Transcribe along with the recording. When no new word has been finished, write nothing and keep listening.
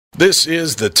This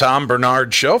is the Tom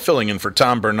Bernard Show. Filling in for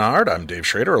Tom Bernard, I'm Dave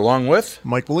Schrader, along with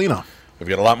Mike Molina. We've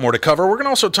got a lot more to cover. We're going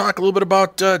to also talk a little bit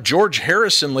about George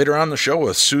Harrison later on in the show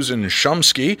with Susan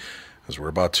Shumsky, as we're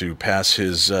about to pass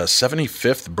his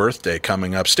 75th birthday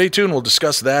coming up. Stay tuned. We'll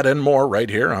discuss that and more right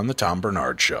here on the Tom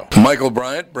Bernard Show. Michael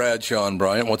Bryant, Bradshaw and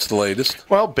Bryant, what's the latest?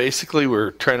 Well, basically,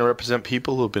 we're trying to represent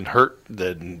people who have been hurt,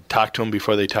 then talk to them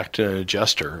before they talk to an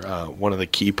adjuster. One of the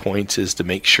key points is to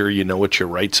make sure you know what your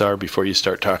rights are before you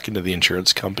start talking to the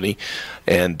insurance company,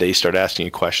 and they start asking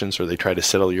you questions or they try to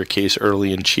settle your case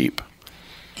early and cheap.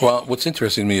 Well, what's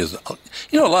interesting to me is,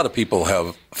 a lot of people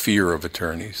have fear of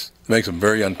attorneys. It makes them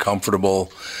very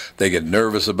uncomfortable. They get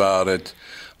nervous about it.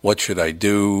 What should I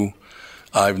do?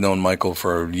 I've known Michael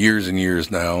for years and years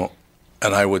now,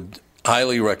 and I would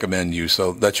highly recommend you.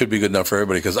 So that should be good enough for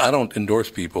everybody, because I don't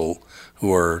endorse people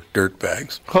who are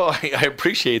dirtbags. Well, I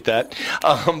appreciate that.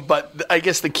 But I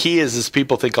guess the key is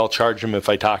people think I'll charge them if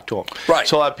I talk to them. Right.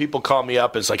 So a lot of people call me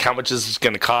up. It's like, how much is this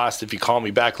going to cost if you call me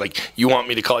back? Like, you want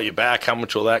me to call you back? How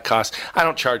much will that cost? I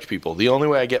don't charge people. The only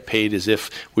way I get paid is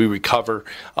if we recover,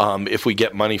 if we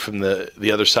get money from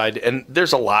the other side. And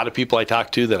there's a lot of people I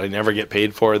talk to that I never get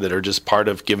paid for that are just part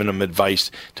of giving them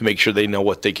advice to make sure they know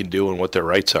what they can do and what their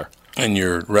rights are. And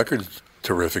your record's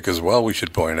terrific as well, we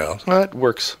should point out. Well, it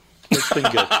works. It's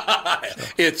been good.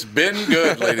 It's been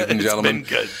good, ladies and gentlemen. It's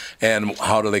been good. And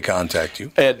how do they contact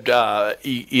you? And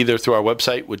either through our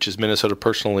website, which is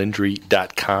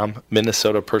minnesotapersonalinjury.com,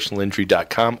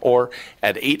 minnesotapersonalinjury.com, or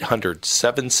at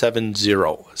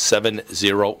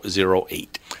 800-770-7008.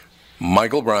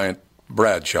 Michael Bryant,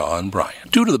 Bradshaw and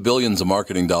Bryant. Due to the billions of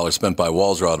marketing dollars spent by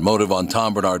Walzer Automotive on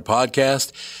Tom Bernard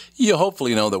Podcast, you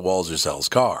hopefully know that Walzer sells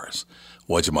cars.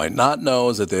 What you might not know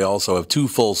is that they also have 2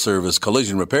 full-service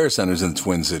collision repair centers in the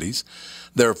Twin Cities.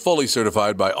 They're fully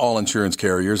certified by all insurance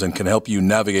carriers and can help you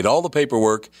navigate all the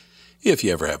paperwork if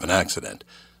you ever have an accident.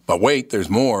 But wait, there's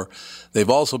more. They've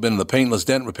also been in the paintless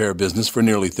dent repair business for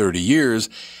nearly 30 years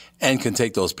and can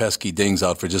take those pesky dings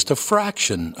out for just a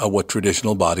fraction of what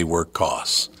traditional bodywork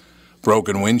costs.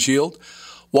 Broken windshield?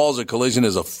 Walzer Collision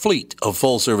is a fleet of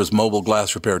full-service mobile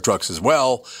glass repair trucks as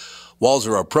well.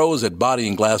 Walzer are pros at body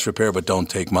and glass repair, but don't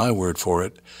take my word for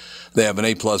it. They have an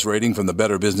A-plus rating from the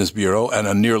Better Business Bureau and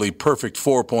a nearly perfect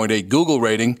 4.8 Google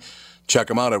rating. Check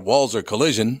them out at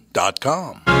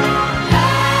walzercollision.com.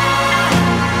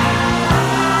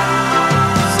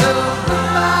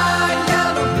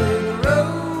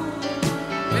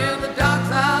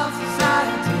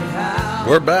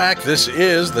 We're back. This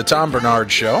is the Tom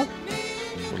bernard Show.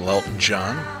 Little Elton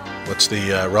John. What's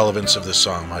the relevance of this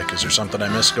song, Mike? Is there something I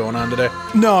missed going on today?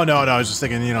 No. I was just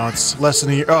thinking, it's less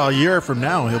than a year from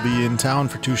now. He'll be in town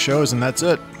for 2 shows, and that's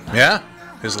it. Yeah?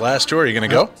 His last tour. Are you going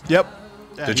to go? Yep.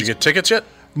 Yeah, Did you get tickets yet?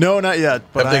 No, not yet.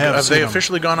 But have they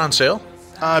officially gone on sale?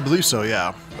 I believe so,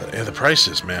 yeah. Yeah, the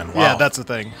prices, man. Wow. Yeah, that's the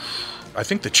thing. I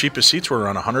think the cheapest seats were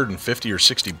around $150 or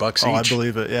 $60 each. Oh, I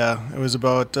believe it, yeah. It was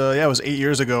about, it was 8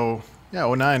 years ago. Yeah,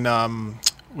 2009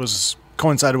 was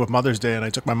coincided with Mother's Day, and I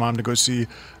took my mom to go see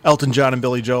Elton John and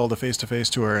Billy Joel, the face-to-face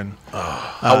tour. And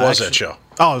how was that show?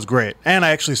 Oh, it was great. And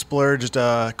I actually splurged,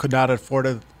 could not afford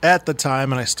it at the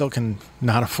time, and I still can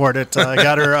not afford it. I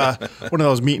got her one of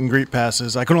those meet-and-greet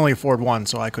passes. I could only afford one,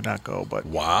 so I could not go. But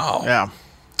wow. Yeah.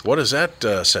 What does that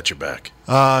set you back?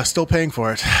 Still paying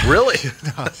for it. Really? It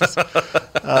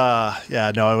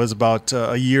was about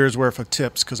a year's worth of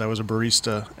tips because I was a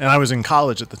barista, and I was in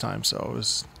college at the time, so it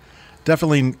was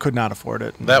definitely could not afford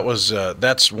it.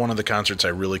 That's one of the concerts I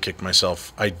really kicked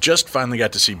myself. I just finally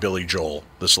got to see Billy Joel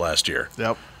this last year.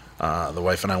 Yep. The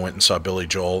wife and I went and saw Billy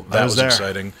Joel. That was there.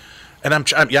 exciting. And I'm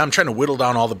trying to whittle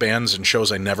down all the bands and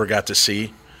shows I never got to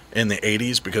see in the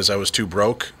 80s because I was too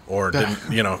broke or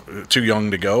didn't, too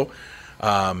young to go.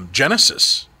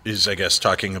 Genesis is, I guess,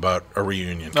 talking about a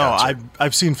reunion concert.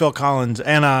 I've seen Phil Collins,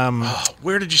 and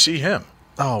where did you see him?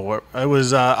 It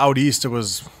was out east. It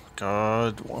was,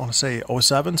 I want to say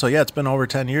 07. So yeah, it's been over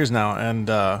 10 years now, and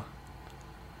I'm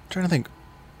trying to think,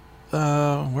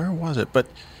 where was it? But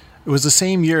it was the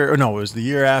same year. Or no, it was the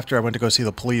year after I went to go see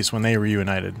the Police when they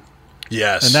reunited.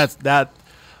 Yes, and that.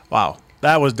 Wow.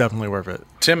 That was definitely worth it.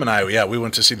 Tim and I, we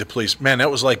went to see the Police. Man,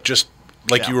 that was like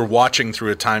you were watching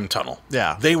through a time tunnel.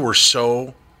 Yeah. They were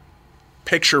so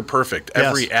picture perfect.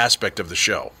 Every aspect of the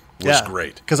show was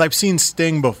great. Because I've seen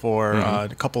Sting before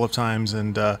a couple of times,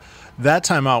 and that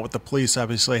time out with the Police,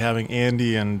 obviously having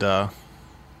Andy and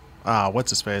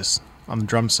what's his face on the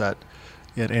drum set.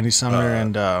 You had Andy Sumner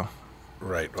and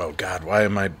right. Oh God, why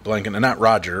am I blanking? Not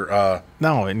Roger.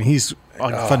 No, and he's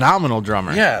a phenomenal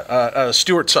drummer. Yeah,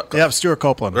 Stuart Sutcliffe. Yeah, Stuart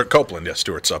Copeland. Or Copeland, yeah,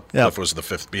 Stuart Sutcliffe was the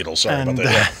fifth Beatle. Sorry about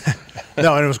that.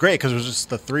 No, and it was great because it was just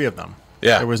the three of them.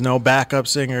 Yeah. There was no backup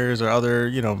singers or other,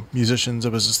 musicians.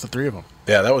 It was just the three of them.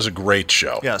 Yeah, that was a great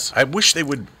show. Yes. I wish they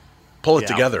would pull it Yeah.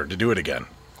 together to do it again.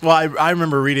 Well, I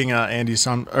remember reading Andy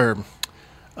Copeland?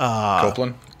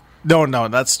 No,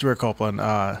 that's Stuart Copeland.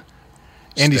 Andy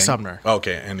Sting? Sumner.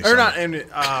 Okay, Andy Or Sumner. not Andy.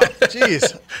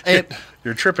 Jeez.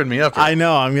 You're tripping me up here. I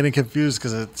know. I'm getting confused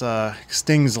because it's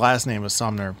Sting's last name is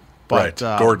Sumner. But,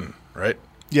 right. Gordon, right?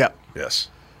 Yeah. Yes.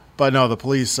 But no, the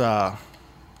Police, that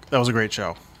was a great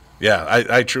show. Yeah,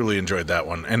 I truly enjoyed that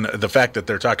one. And the fact that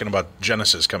they're talking about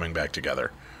Genesis coming back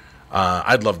together.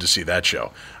 I'd love to see that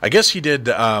show. I guess he did,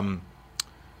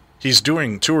 he's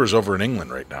doing tours over in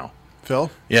England right now.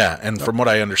 Phil? Yeah, and from what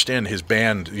I understand, his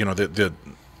band, the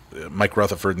Mike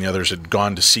Rutherford and the others had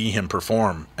gone to see him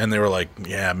perform, and they were like,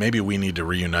 yeah, maybe we need to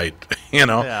reunite.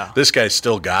 Yeah. This guy's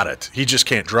still got it. He just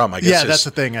can't drum. I guess Yeah, that's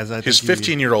the thing. His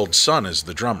 15-year-old son is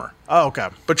the drummer. Oh, okay.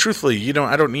 But truthfully,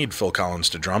 I don't need Phil Collins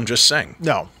to drum. Just sing.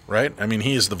 No. Right? I mean,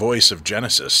 he is the voice of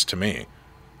Genesis to me.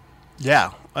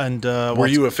 Yeah. And were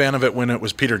you a fan of it when it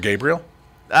was Peter Gabriel?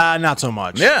 Not so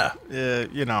much. Yeah.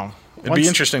 It'd be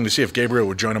interesting to see if Gabriel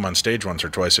would join him on stage once or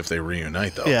twice if they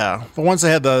reunite, though. Yeah. But once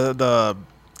they had the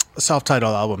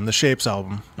self-titled album, the Shapes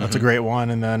album, that's a great one.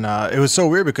 And then it was so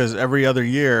weird because every other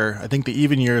year, I think the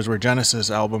even years were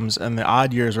Genesis albums and the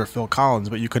odd years were Phil Collins,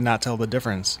 but you could not tell the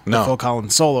difference. No. The Phil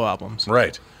Collins solo albums.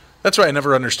 Right. That's why I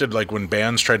never understood, like, when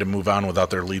bands tried to move on without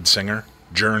their lead singer,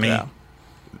 Journey, Yeah.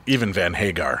 even Van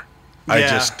Hagar.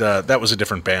 Yeah. That was a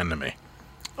different band to me,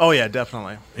 Oh, yeah,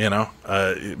 definitely.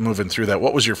 moving through that.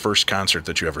 What was your first concert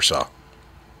that you ever saw?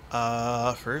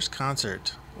 First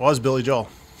concert was Billy Joel.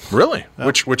 Really?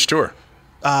 Yep. Which tour?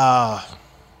 What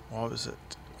was it?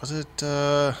 Was it,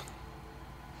 trying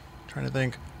to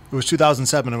think. It was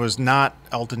 2007. It was not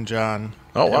Elton John.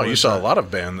 Oh, wow. It You was, saw a lot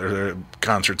of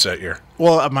concerts that year.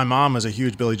 Well, my mom was a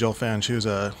huge Billy Joel fan. She was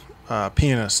a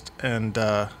pianist. And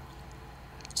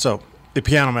so the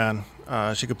Piano Man,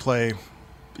 she could play,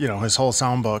 his whole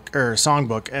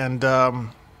songbook. And,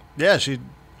 she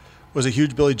was a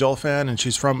huge Billy Joel fan. And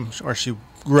she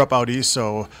grew up out east.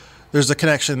 So there's a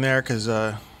connection there because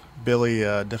Billy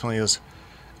definitely is.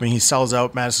 I mean, he sells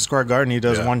out Madison Square Garden. He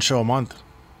does one show a month.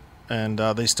 And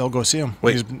they still go see him.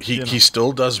 Wait, he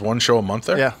still does one show a month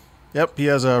there? Yeah. Yep. He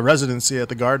has a residency at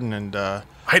the Garden. And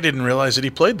I didn't realize that he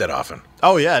played that often.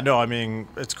 oh, yeah. No, I mean,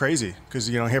 it's crazy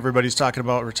because, everybody's talking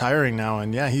about retiring now.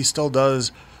 And, yeah, he still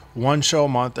does one show a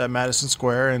month at Madison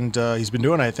Square. And he's been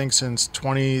doing it, I think, since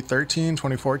 2013,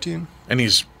 2014. And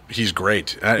he's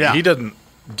great. Yeah. He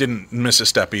didn't miss a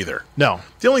step either. No.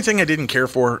 The only thing I didn't care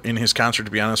for in his concert,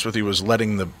 to be honest with you, was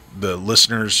letting the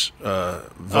listeners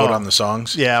vote on the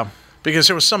songs. Yeah. Because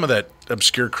there was some of that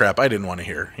obscure crap I didn't want to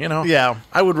hear, Yeah.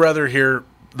 I would rather hear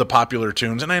the popular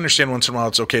tunes, and I understand once in a while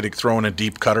it's okay to throw in a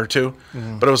deep cut or two,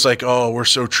 but it was like, oh, we're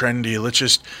so trendy, let's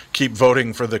just keep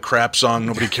voting for the crap song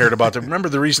nobody cared about. Remember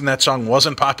the reason that song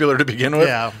wasn't popular to begin with?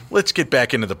 Yeah. Let's get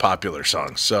back into the popular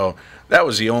songs. So that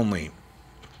was the only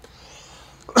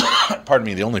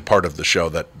the only part of the show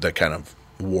that kind of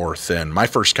wore thin. My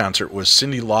first concert was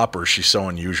Cyndi Lauper, She's So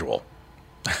Unusual.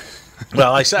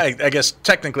 Well, I guess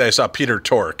technically I saw Peter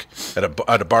Tork at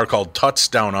a bar called Tuts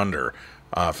Down Under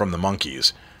from the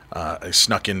Monkees. I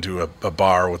snuck into a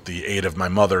bar with the aid of my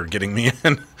mother getting me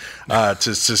in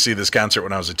to see this concert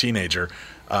when I was a teenager.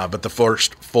 But the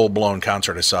first full-blown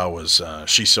concert I saw was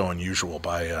She's So Unusual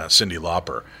by Cyndi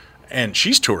Lauper. And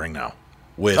she's touring now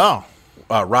with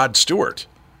Rod Stewart.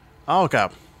 Oh, okay.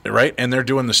 Right? And they're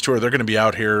doing this tour. They're going to be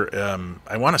out here,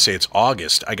 I want to say it's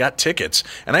August. I got tickets,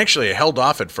 and I held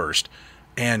off at first.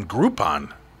 And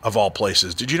Groupon, of all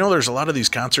places. Did you know there's a lot of these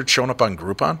concerts showing up on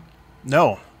Groupon?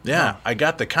 No. Yeah. No. I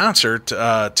got the concert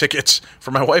tickets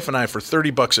for my wife and I for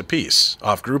 $30 a piece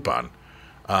off Groupon.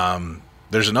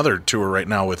 There's another tour right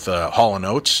now with Hall &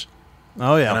 Oates.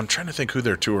 Oh, yeah. And I'm trying to think who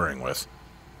they're touring with.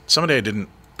 Somebody I didn't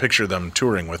picture them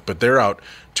touring with, but they're out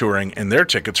touring, and their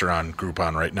tickets are on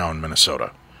Groupon right now in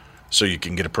Minnesota. So you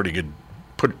can get a pretty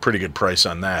good price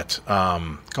on that.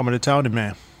 Coming to town,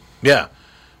 man. Yeah.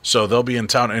 So they'll be in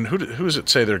town. And who does it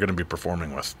say they're going to be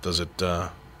performing with? Does it?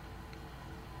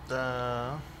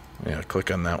 Yeah,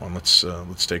 click on that one. Let's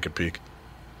take a peek.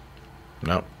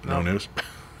 No news.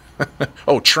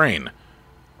 Oh, Train.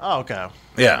 Oh, okay.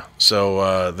 Yeah.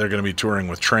 So they're going to be touring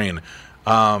with Train.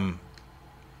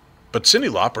 But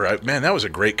Cyndi Lauper, man, that was a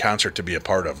great concert to be a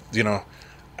part of.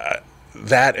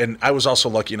 That, and I was also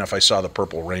lucky enough I saw the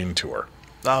Purple Rain tour.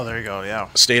 Oh, there you go, yeah.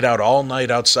 Stayed out all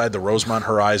night outside the Rosemont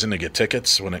Horizon to get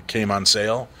tickets when it came on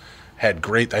sale. Had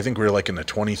great, I think we were like in the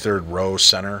 23rd row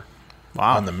center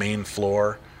on the main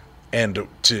floor. And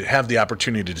to have the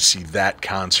opportunity to see that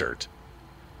concert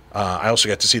I also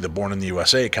got to see the Born in the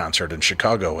USA concert in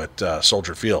Chicago at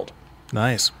Soldier Field.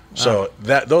 Nice. So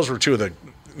those were two of the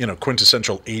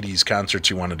quintessential 80s concerts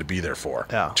you wanted to be there for.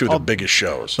 Yeah. Two of the biggest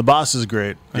shows. The Boss is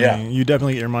great. Yeah. I mean, you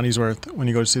definitely get your money's worth when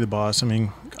you go to see the Boss. I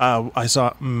mean, I saw,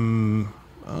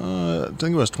 I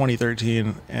think it was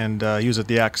 2013, and he was at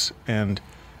the X, and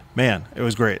man, it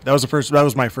was great. That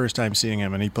was my first time seeing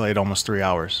him, and he played almost 3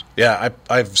 hours. Yeah,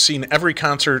 I've seen every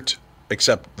concert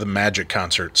except the Magic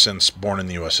concert since Born in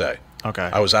the USA.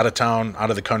 Okay. I was out of town, out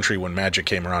of the country when Magic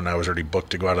came around. I was already booked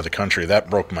to go out of the country.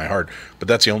 That broke my heart. But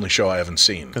that's the only show I haven't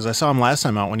seen. Because I saw him last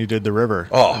time out when you did the River.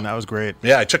 Oh. And that was great.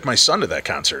 Yeah, I took my son to that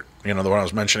concert. The one I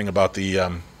was mentioning about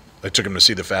I took him to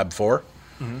see the Fab Four.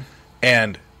 Mm-hmm.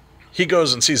 And he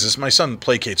goes and sees this. My son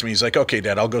placates me. He's like, okay,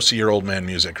 Dad, I'll go see your old man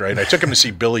music, right? I took him to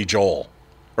see Billy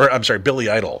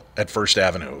Idol at First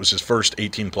Avenue. It was his first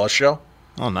 18-plus show.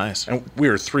 Oh, nice. And we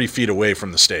were 3 feet away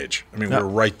from the stage. I mean, we were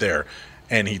right there.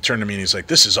 And he turned to me and he's like,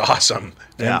 this is awesome.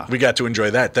 And yeah. we got to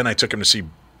enjoy that. Then I took him to see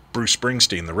Bruce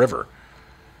Springsteen, The River.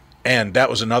 And that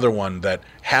was another one that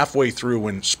halfway through,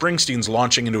 when Springsteen's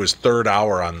launching into his third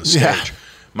hour on the stage,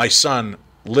 my son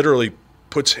literally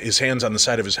puts his hands on the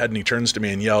side of his head and he turns to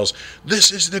me and yells,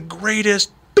 "This is the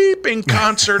greatest beeping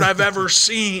concert I've ever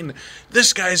seen.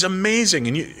 This guy's amazing."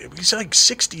 And he's like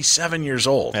 67 years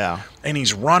old. Yeah. And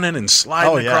he's running and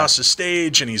sliding across the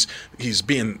stage, and he's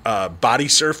being body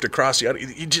surfed across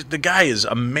the guy is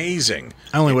amazing.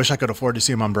 I only wish I could afford to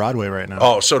see him on Broadway right now.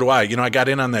 Oh, so do I. I got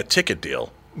in on that ticket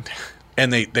deal.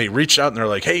 And they reached out and they're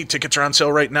like, "Hey, tickets are on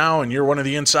sale right now, and you're one of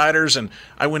the insiders." And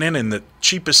I went in, and the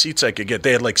cheapest seats I could get,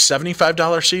 they had like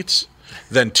 $75 seats,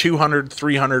 then $200,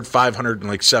 $300, $500, and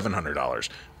like $700.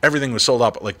 Everything was sold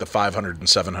out at like the $500 and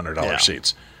 $700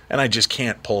 seats. And I just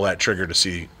can't pull that trigger to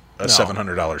see a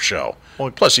 $700 show.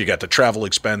 Well, plus, you got the travel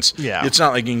expense. Yeah. It's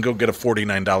not like you can go get a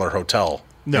 $49 hotel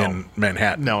in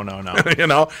Manhattan. No.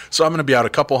 So I'm going to be out a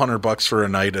couple $100 for a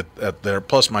night at there,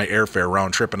 plus my airfare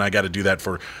round trip, and I got to do that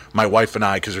for my wife and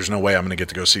I, because there's no way I'm going to get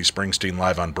to go see Springsteen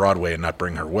live on Broadway and not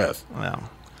bring her with.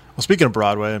 Well, speaking of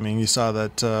Broadway, I mean, you saw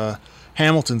that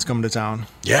Hamilton's coming to town.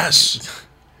 Yes.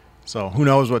 So who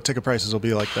knows what ticket prices will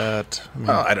be like that?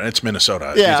 I mean, it's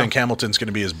Minnesota. Yeah. Do you think Hamilton's going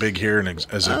to be as big here and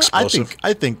as explosive?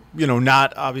 I think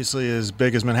not obviously as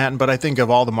big as Manhattan, but I think of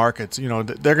all the markets,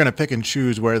 they're going to pick and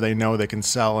choose where they know they can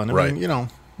sell. And I mean,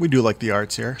 we do like the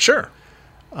arts here. Sure.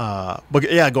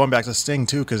 But yeah, going back to Sting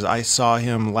too, because I saw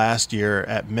him last year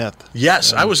at Myth.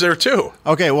 Yes, I was there too.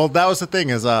 Okay, well that was the thing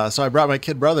is, so I brought my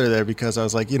kid brother there because I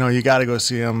was like, you got to go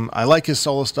see him. I like his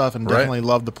solo stuff and definitely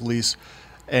love the Police.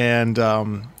 And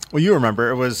well, you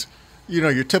remember it was,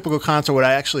 your typical concert. What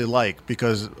I actually like,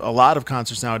 because a lot of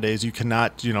concerts nowadays you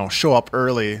cannot, show up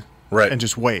early and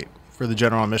just wait for the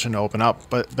general admission to open up.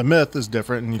 But the Myth is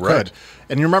different, and you could.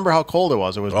 And you remember how cold it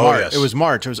was? It was March. Yes. It was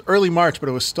March. It was early March, but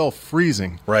it was still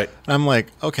freezing. Right. And I'm like,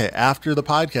 okay, after the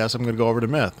podcast, I'm going to go over to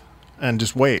Myth and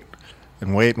just wait.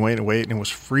 And wait, and it was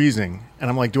freezing. And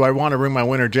I'm like, do I want to bring my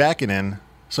winter jacket in?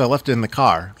 So I left it in the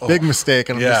car. Big mistake.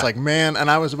 And I'm just like, man.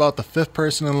 And I was about the 5th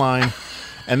person in line.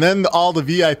 And then all the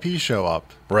VIP show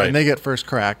up. Right. And they get first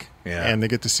crack. Yeah. And they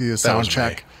get to see the sound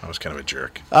check. I was kind of a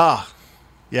jerk.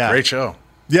 Yeah. Great show.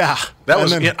 Yeah.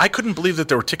 I couldn't believe that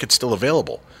there were tickets still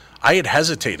available. I had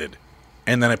hesitated.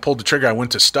 And then I pulled the trigger. I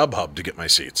went to StubHub to get my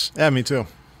seats. Yeah, me too.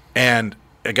 And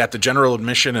I got the general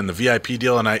admission and the VIP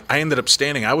deal. And I ended up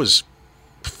standing. I was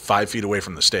 5 feet away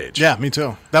from the stage. Yeah, me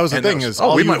too. That was the thing.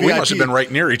 We must have been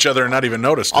right near each other and not even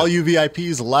noticed it. All you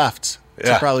VIPs left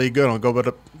to probably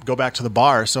go back to the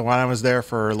bar. So when I was there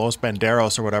for Los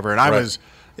Banderos or whatever, and I was,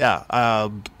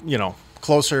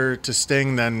 closer to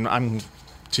Sting than I'm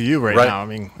to you right now. I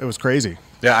mean, it was crazy.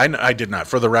 Yeah, I did not.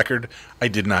 For the record, I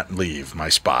did not leave my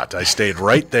spot. I stayed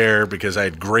right there because I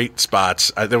had great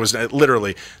spots. There was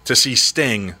literally to see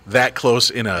Sting that close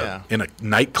in a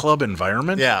nightclub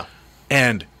environment. Yeah.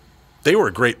 And they were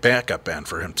a great backup band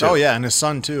for him, too. Oh, yeah, and his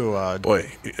son, too.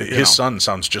 His son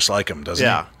sounds just like him, doesn't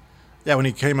he? Yeah, when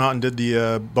he came out and did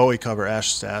the Bowie cover,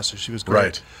 Ash to Ash, she was great.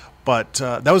 Right. But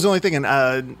that was the only thing.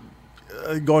 And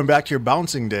going back to your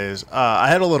bouncing days, I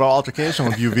had a little altercation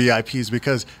with you VIPs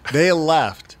because they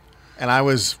left, and I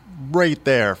was right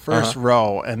there, first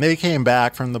row, and they came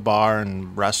back from the bar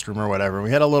and restroom or whatever.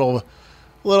 We had a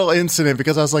little incident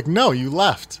because I was like, no, you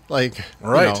left. Like,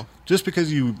 just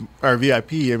because you are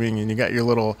VIP, I mean, and you got your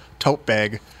little tote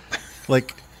bag,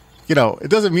 like, it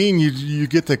doesn't mean you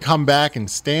get to come back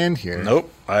and stand here. Nope.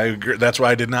 I agree. That's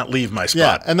why I did not leave my spot.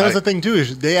 Yeah, and that was the thing, too,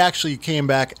 is they actually came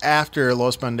back after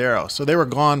Los Banderos. So they were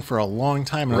gone for a long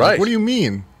time. And I was like, what do you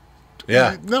mean?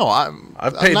 Yeah. No,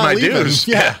 I've paid my dues.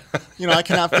 Yeah. I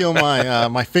cannot feel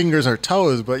my fingers or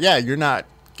toes, but yeah, you're not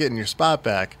getting your spot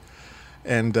back.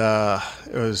 And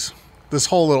it was this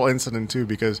whole little incident, too,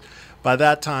 because by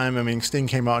that time, I mean, Sting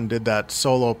came out and did that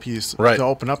solo piece Right. to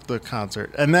open up the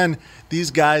concert. And then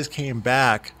these guys came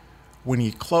back when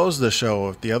he closed the show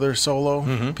with the other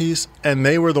solo piece, and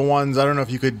they were the ones, I don't know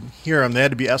if you could hear them, they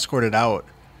had to be escorted out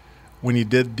when he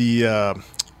did the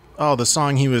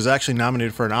song he was actually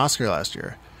nominated for an Oscar last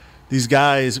year. These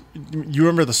guys, you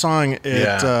remember the song?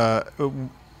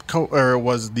 Or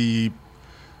was the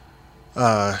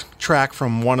track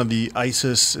from one of the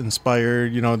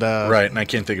ISIS-inspired, Right, and I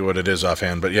can't think of what it is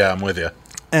offhand, but yeah, I'm with you.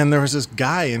 And there was this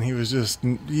guy, and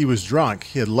he was drunk.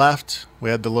 He had left. We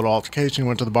had the little altercation. He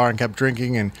went to the bar and kept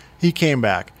drinking, and he came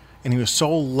back, and he was so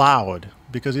loud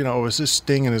because, it was just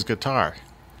Sting and his guitar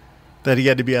that he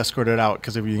had to be escorted out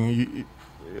because it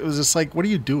was just like, what are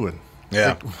you doing?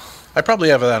 Yeah. I probably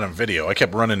have that on video. I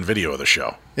kept running video of the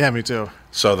show. Yeah, me too.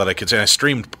 So that I could say, I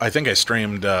think I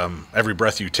streamed Every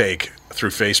Breath You Take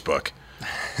through Facebook.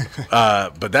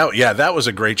 But that was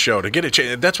a great show. To get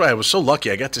it, that's why I was so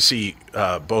lucky. I got to see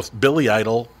both Billy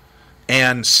Idol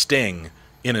and Sting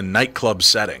in a nightclub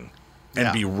setting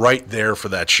and be right there for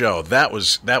that show. That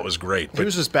was great. He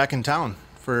was just back in town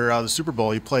for the Super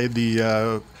Bowl. He played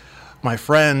my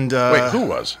friend. Wait, who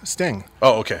was? Sting.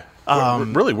 Oh, okay.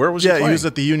 Really? Where was he playing? He was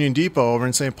at the Union Depot over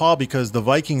in St. Paul because the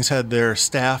Vikings had their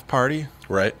staff party.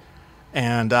 Right.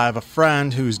 And I have a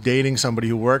friend who's dating somebody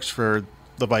who works for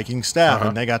the Viking staff,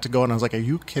 and they got to go, and I was like, are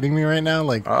you kidding me right now?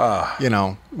 Like,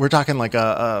 we're talking like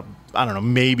I don't know,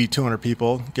 maybe 200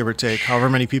 people, give or take, however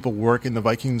many people work in the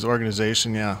Vikings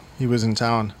organization. Yeah, he was in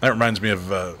town. That reminds me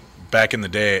of back in the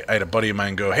day, I had a buddy of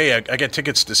mine go, hey, I got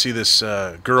tickets to see this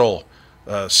girl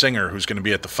singer who's going to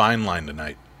be at the Fine Line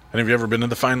tonight. And have you ever been to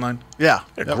the Fine Line? Yeah.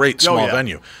 A great small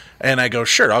venue. And I go,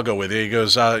 sure, I'll go with you. He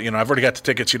goes, I've already got the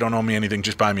tickets. You don't owe me anything.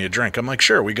 Just buy me a drink. I'm like,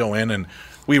 sure. We go in, and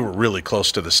we were really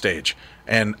close to the stage.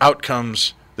 And out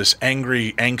comes this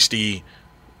angry, angsty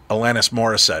Alanis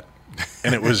Morissette.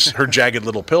 And it was her Jagged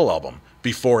Little Pill album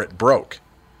before it broke.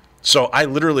 So I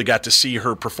literally got to see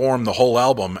her perform the whole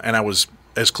album, and I was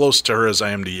as close to her as I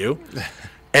am to you.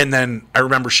 And then I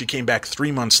remember she came back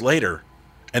 3 months later,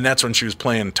 and that's when she was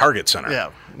playing Target Center. Yeah.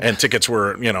 And tickets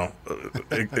were,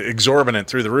 exorbitant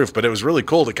through the roof. But it was really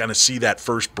cool to kind of see that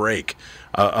first break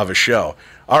of a show.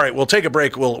 All right, we'll take a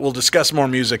break. We'll discuss more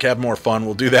music, have more fun.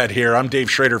 We'll do that here. I'm Dave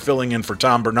Schrader filling in for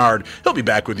Tom Bernard. He'll be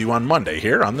back with you on Monday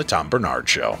here on The Tom Bernard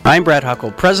Show. I'm Brad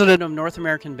Huckle, president of North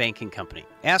American Banking Company.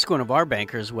 Ask one of our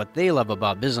bankers what they love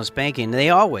about business banking. They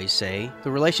always say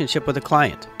the relationship with the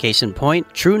client. Case in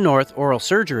point, True North Oral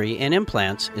Surgery and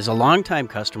Implants is a longtime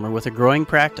customer with a growing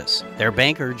practice. Their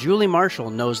banker, Julie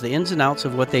Marshall, knows the ins and outs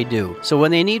of what they do. So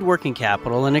when they need working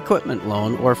capital, an equipment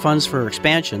loan, or funds for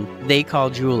expansion, they call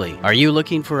Julie. Are you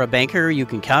looking for a banker you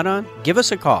can count on? Give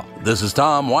us a call. This is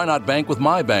Tom. Why not bank with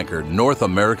my banker, North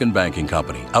American Banking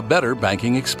Company? A better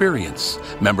banking experience.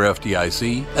 Member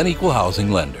FDIC, an equal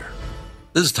housing lender.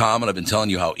 This is Tom, and I've been telling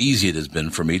you how easy it has been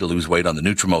for me to lose weight on the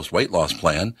Nutrimost weight loss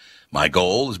plan. My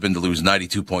goal has been to lose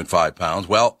 92.5 pounds.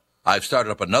 Well, I've started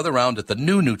up another round at the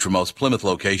new Nutrimost Plymouth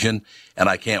location, and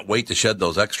I can't wait to shed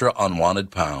those extra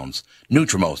unwanted pounds.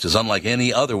 Nutrimost is unlike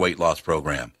any other weight loss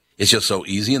program. It's just so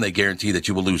easy, and they guarantee that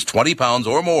you will lose 20 pounds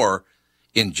or more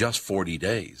in just 40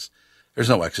 days. There's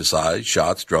no exercise,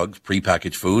 shots, drugs,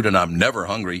 prepackaged food, and I'm never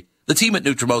hungry. The team at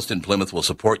Nutrimost in Plymouth will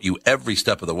support you every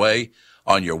step of the way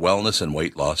on your wellness and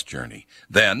weight loss journey.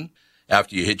 Then,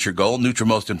 after you hit your goal,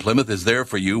 Nutrimost in Plymouth is there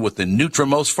for you with the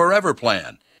Nutrimost Forever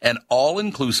Plan, an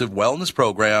all-inclusive wellness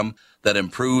program that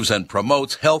improves and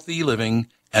promotes healthy living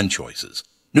and choices.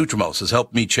 Nutrimost has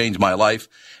helped me change my life,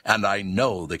 and I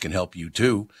know they can help you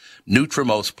too.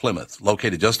 Nutrimost Plymouth,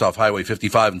 located just off Highway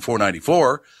 55 and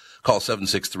 494. Call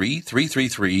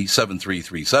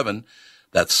 763-333-7337.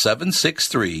 That's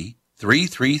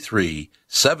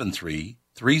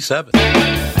 763-333-7337.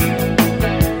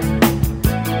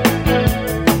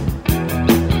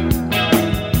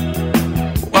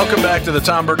 Welcome back to the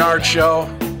Tom Bernard Show.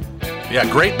 Yeah,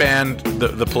 great band,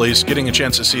 the Police. Getting a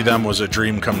chance to see them was a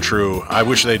dream come true. I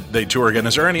wish they'd tour again.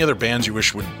 Is there any other bands you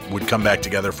wish would come back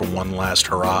together for one last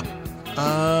hurrah?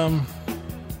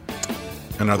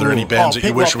 And are there any bands that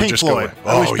you wish would Pink just Floyd. go?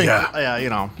 Oh, yeah.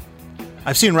 Yeah,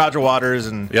 I've seen Roger Waters,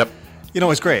 and Yep.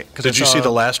 it's great. Did you see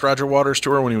the last Roger Waters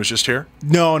tour when he was just here?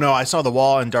 No, I saw The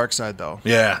Wall and Dark Side, though.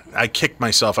 Yeah, I kicked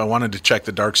myself. I wanted to check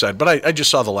the Dark Side, but I just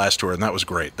saw the last tour, and that was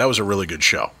great. That was a really good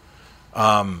show.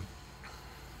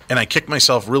 And I kicked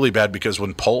myself really bad because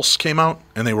when Pulse came out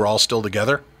and they were all still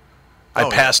together, I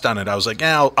passed on it. I was like,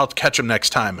 I'll catch them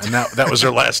next time. And that was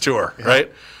their last tour, right?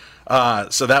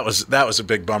 So that was a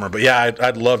big bummer. But yeah,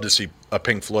 I'd love to see a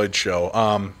Pink Floyd show.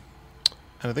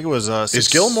 And I think it was Is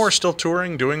Gilmore still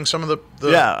touring, doing some of the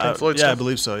Pink Floyd stuff? Yeah, I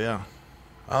believe so, yeah.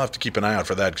 I'll have to keep an eye out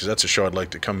for that because that's a show I'd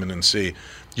like to come in and see.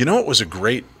 You know, it was a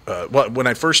great when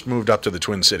I first moved up to the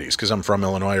Twin Cities, because I'm from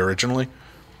Illinois originally,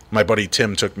 my buddy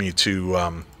Tim took me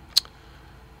to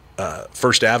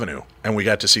First Avenue, and we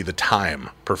got to see The Time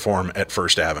perform at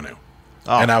First Avenue.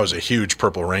 Oh. And I was a huge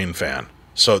Purple Rain fan.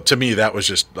 So to me, that was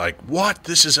just like, what?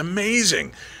 This is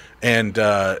amazing. And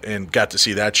got to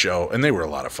see that show, and they were a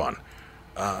lot of fun.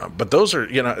 But those are,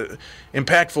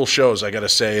 impactful shows. I got to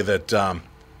say that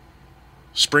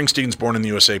Springsteen's Born in the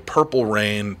USA, Purple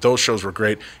Rain, those shows were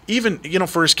great. Even,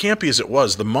 for as campy as it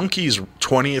was, the Monkees'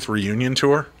 20th reunion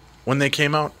tour, when they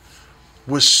came out,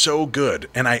 was so good.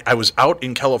 And I was out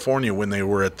in California when they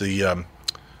were at the,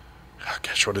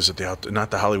 what is it?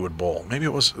 Not the Hollywood Bowl. Maybe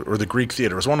it was, or the Greek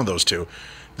Theater. It was one of those two.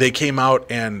 They came out,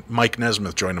 and Mike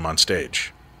Nesmith joined them on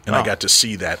stage. And I got to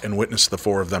see that and witness the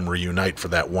four of them reunite for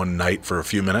that one night for a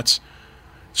few minutes.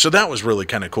 So that was really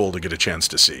kind of cool to get a chance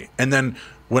to see. And then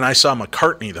when I saw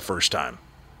McCartney the first time,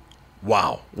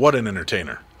 wow, what an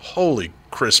entertainer. Holy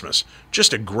Christmas.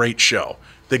 Just a great show.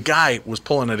 The guy was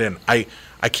pulling it in. I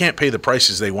can't pay the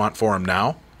prices they want for him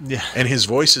now. Yeah. And his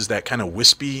voice is that kind of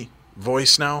wispy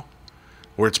voice now,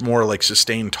 where it's more like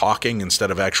sustained talking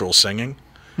instead of actual singing.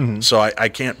 Mm-hmm. So I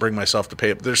can't bring myself to pay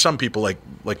it. There's some people like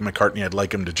McCartney, I'd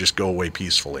like him to just go away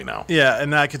peacefully now. Yeah,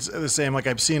 and I could say the same. Like,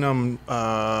 I've seen him,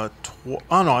 I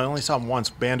only saw him once,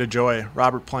 Band of Joy,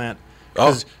 Robert Plant.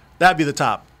 That'd be the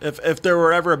top. If there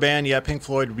were ever a band, Pink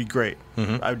Floyd would be great.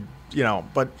 Mm-hmm.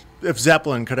 But if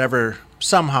Zeppelin could ever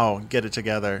somehow get it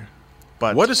together.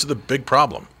 But what is the big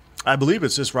problem? I believe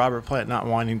it's just Robert Plant not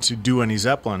wanting to do any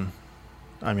Zeppelin.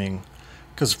 I mean,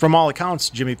 because from all accounts,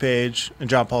 Jimmy Page and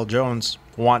John Paul Jones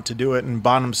want to do it, and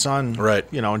Bonham's son, right?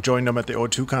 Joined them at the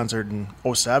O2 concert in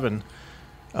 2007.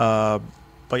 But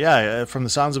yeah, from the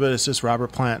sounds of it, it's just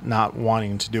Robert Plant not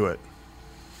wanting to do it.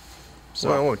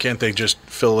 So, well, can't they just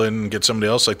fill in and get somebody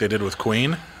else like they did with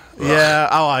Queen? Yeah.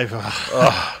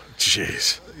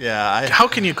 Jeez. Yeah. How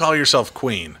can you call yourself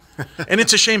Queen? And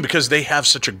it's a shame because they have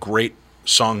such a great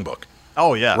songbook.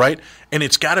 Oh, yeah. Right? And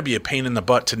it's got to be a pain in the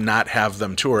butt to not have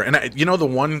them tour. And, the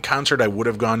one concert I would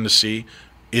have gone to see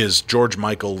is George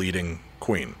Michael leading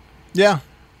Queen. Yeah.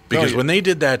 Because when they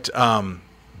did that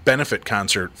benefit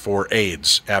concert for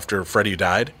AIDS after Freddie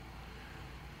died,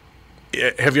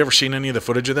 have you ever seen any of the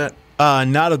footage of that?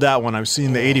 Not of that one. I've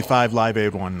seen the 85 Live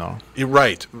Aid one, though. You're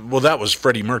right. Well, that was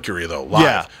Freddie Mercury, though, live.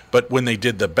 Yeah. But when they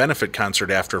did the benefit concert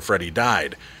after Freddie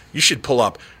died, you should pull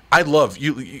up. I love,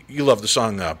 you love the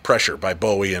song Pressure by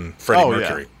Bowie and Freddie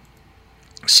Mercury.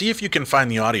 Yeah. See if you can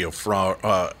find the audio from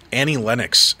Annie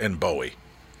Lennox and Bowie.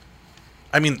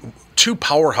 I mean, two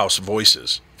powerhouse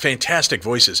voices, fantastic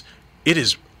voices. It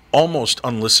is almost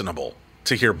unlistenable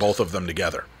to hear both of them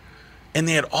together. And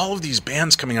they had all of these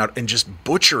bands coming out and just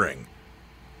butchering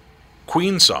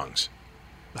Queen songs.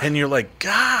 And you're like,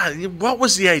 God, what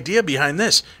was the idea behind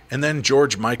this? And then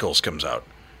George Michaels comes out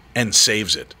and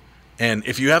saves it. And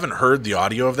if you haven't heard the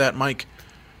audio of that, Mike,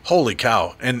 holy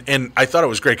cow. And I thought it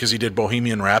was great because he did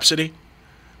Bohemian Rhapsody,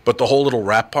 but the whole little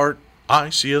rap part, I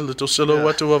see a little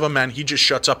silhouette of a man, he just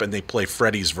shuts up and they play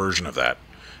Freddie's version of that.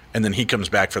 And then he comes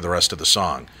back for the rest of the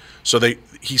song. So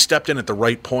he stepped in at the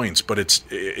right points, but it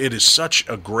is such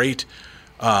a great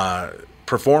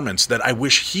performance that I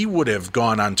wish he would have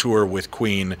gone on tour with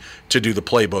Queen to do the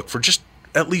playbook for just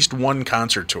at least one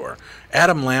concert tour.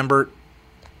 Adam Lambert,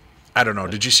 I don't know.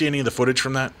 Did you see any of the footage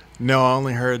from that? No, I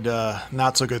only heard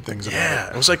not so good things about it. Yeah,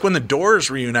 it was like when the Doors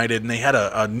reunited and they had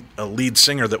a lead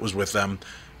singer that was with them,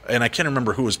 and I can't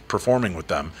remember who was performing with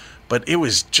them, but it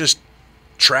was just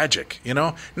tragic,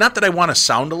 Not that I want to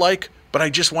sound alike, but I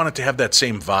just wanted to have that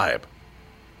same vibe.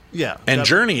 Yeah. And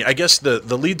Journey, I guess the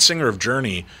lead singer of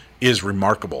Journey is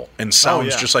remarkable and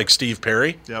sounds just like Steve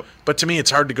Perry. Yep. But to me,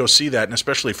 it's hard to go see that, and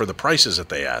especially for the prices that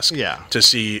they ask. Yeah. To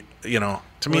see,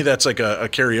 to me, that's like a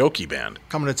karaoke band.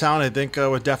 Coming to town, I think,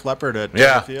 with Def Leppard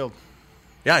at Field.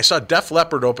 Yeah, I saw Def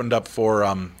Leppard opened up for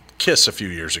Kiss a few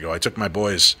years ago. I took my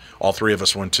boys, all four of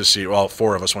us went to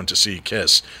see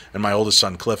Kiss. And my oldest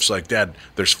son, Cliff's like, Dad,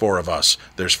 there's four of us.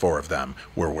 There's four of them.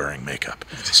 We're wearing makeup.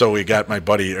 So we got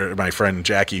my friend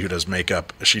Jackie, who does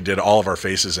makeup. She did all of our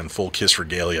faces in full Kiss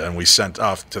regalia, and we sent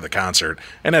off to the concert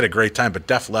and had a great time. But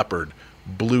Def Leppard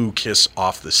blew Kiss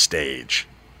off the stage,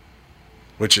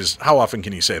 which is, how often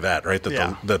can you say that, right?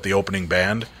 That the opening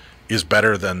band is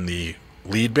better than the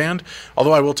lead band.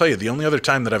 Although I will tell you, the only other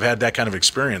time that I've had that kind of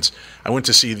experience, I went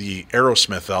to see the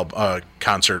Aerosmith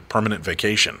concert, Permanent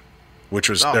Vacation, which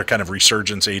was their kind of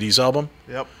resurgence 80s album.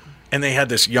 Yep. And they had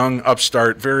this young,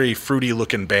 upstart, very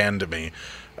fruity-looking band to me.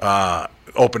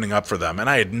 opening up for them, and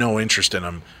I had no interest in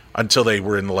them until they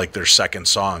were in like their second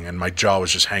song, and my jaw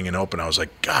was just hanging open. I was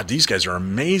like, God, these guys are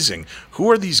amazing.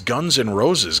 Who are these Guns N'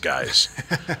 Roses guys?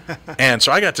 And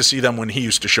so I got to see them when he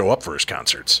used to show up for his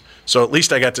concerts. So at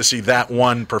least I got to see that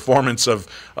one performance of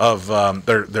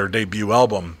their debut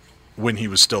album when he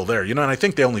was still there. And I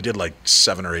think they only did like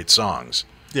 7 or 8 songs.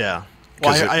 Yeah.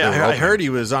 Well, I heard he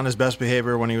was on his best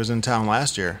behavior when he was in town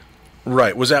last year.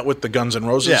 Right. Was that with the Guns N'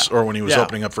 Roses or when he was Yeah.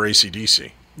 opening up for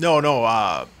AC/DC? No.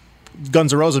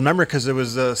 Guns N' Roses. Remember, because it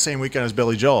was the same weekend as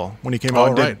Billy Joel when he came out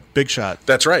and did Big Shot.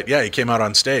 That's right. Yeah, he came out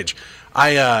on stage.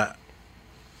 And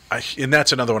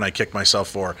that's another one I kicked myself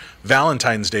for.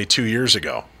 Valentine's Day 2 years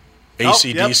ago.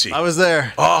 AC/DC. Yep, I was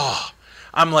there. Oh,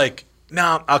 I'm like,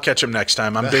 no, I'll catch him next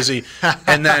time. I'm busy.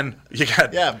 And then you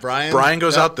got Brian. Brian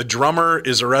goes out. The drummer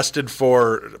is arrested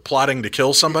for plotting to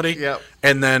kill somebody. Yep.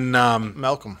 And then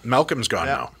Malcolm's gone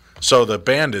now. So the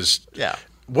band is. Yeah.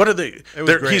 What are they?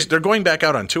 Great. They're going back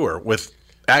out on tour with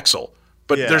Axl,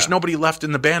 but there's nobody left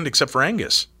in the band except for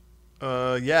Angus.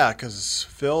 Yeah, because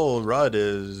Phil Rudd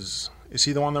is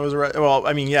he the one that was arrested? Well,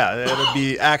 I mean, yeah, it would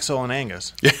be Axl and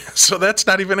Angus. Yeah. So that's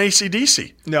not even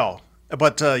AC/DC. No,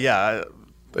 but yeah.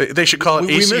 They should call it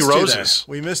AC Roses.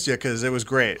 We missed you because it was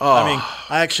great. Oh, I mean,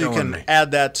 I actually can me.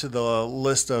 add that to the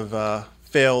list of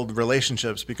failed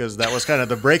relationships because that was kind of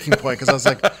the breaking point. Because I was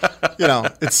like,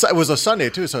 it was a Sunday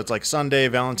too, so it's like Sunday,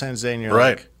 Valentine's Day, and you're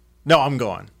Right. like, no, I'm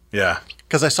going. Yeah.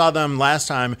 Because I saw them last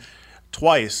time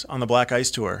twice on the Black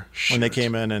Ice Tour when they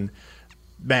came in, and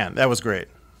man, that was great.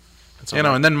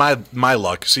 And then my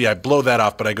luck. See, I blow that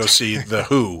off, but I go see the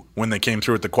Who when they came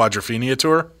through at the Quadrophenia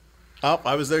tour. Oh,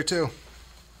 I was there too.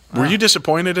 Were you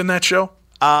disappointed in that show?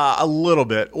 A little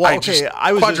bit. Well,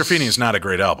 Quadrophenia is not a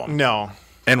great album. No.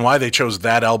 And why they chose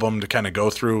that album to kind of go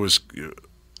through was,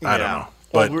 I don't know.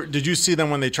 But Well, did you see them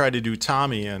when they tried to do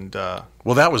Tommy and?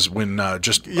 well, that was when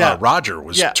Roger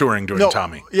was touring doing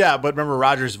Tommy. Yeah, but remember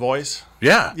Roger's voice?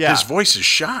 Yeah, his voice is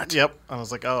shot. Yep. I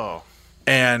was like, oh.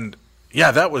 And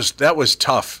yeah, that was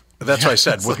tough. That's what I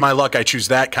said. With my luck, I choose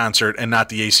that concert and not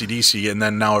the AC/DC, and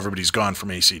then now everybody's gone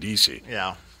from AC/DC.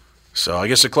 Yeah. So I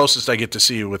guess the closest I get to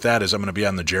see with that is I'm going to be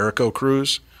on the Jericho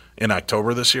cruise in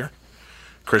October this year.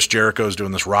 Chris Jericho is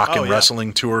doing this rock and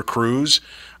wrestling tour cruise,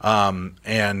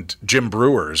 and Jim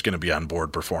Brewer is going to be on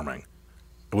board performing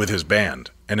with his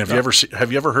band. And have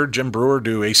you ever heard Jim Brewer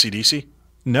do AC/DC?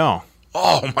 No.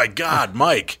 Oh my God,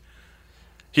 Mike!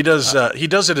 He does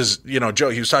it as Joe.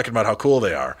 He was talking about how cool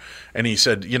they are, and he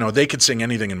said they could sing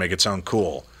anything and make it sound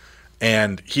cool,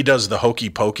 and he does the hokey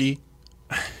pokey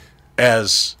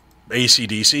as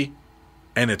AC/DC,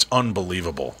 and it's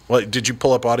unbelievable. Well, did you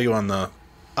pull up audio on the?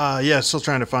 Yeah, still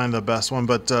trying to find the best one,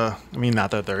 but I mean,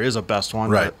 not that there is a best one.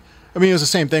 Right. But, I mean, it was the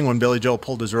same thing when Billy Joel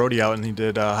pulled his roadie out and he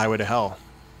did Highway to Hell.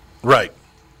 Right.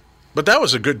 But that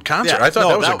was a good concert. Yeah, I thought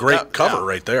that was a great cover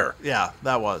right there. Yeah,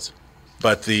 that was.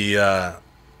 But and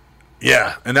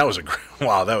that was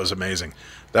that was amazing.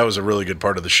 That was a really good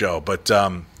part of the show. But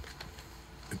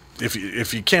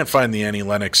if you can't find the Annie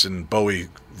Lennox and Bowie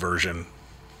version,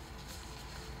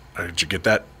 did you get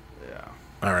that? Yeah.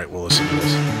 All right, we'll listen to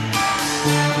this.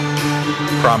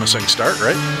 Promising start,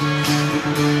 right?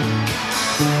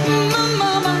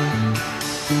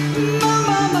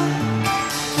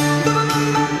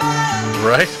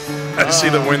 Right? I see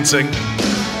the wincing.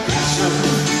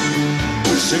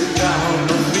 Pushing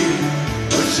down on me,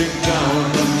 pushing down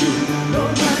on you.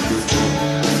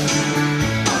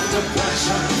 Under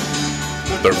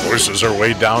pressure. Their voices are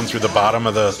way down through the bottom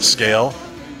of the scale.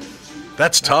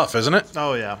 That's tough, isn't it?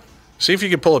 Oh, yeah. See if you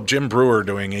could pull up Jim Brewer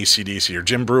doing AC/DC or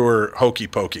Jim Brewer Hokey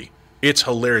Pokey. It's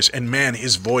hilarious. And man,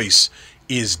 his voice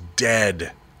is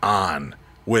dead on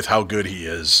with how good he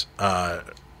is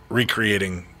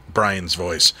recreating Brian's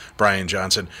voice, Brian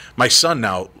Johnson. My son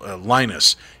now,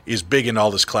 Linus, is big into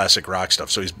all this classic rock stuff.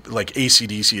 So he's like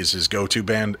AC/DC is his go-to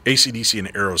band. AC/DC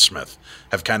and Aerosmith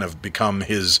have kind of become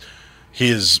his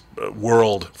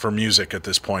world for music at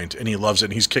this point, and he loves it.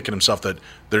 And he's kicking himself that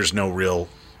there's no real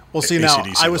Well, see, now,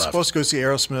 AC/DC I was left. supposed to go see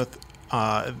Aerosmith.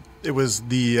 It was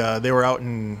they were out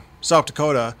in South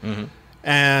Dakota,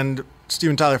 and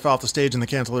Steven Tyler fell off the stage and they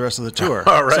canceled the rest of the tour.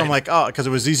 All right. So I'm like, because it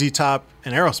was ZZ Top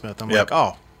and Aerosmith. I'm Yep.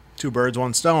 like, two birds,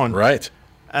 one stone. Right.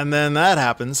 And then that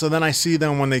happened. So then I see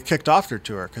them when they kicked off their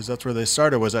tour, because that's where they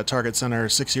started, was at Target Center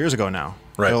 6 years ago now.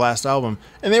 Right. Their last album.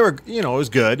 And they were, it was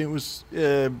good. It was...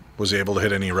 Was he able to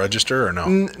hit any register or no?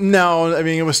 No, I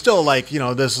mean, it was still like,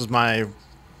 this is my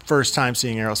first time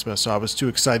seeing Aerosmith, so I was too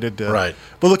excited to... Right.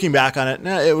 But looking back on it,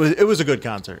 it was a good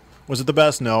concert. Was it the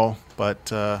best? No,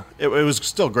 but it was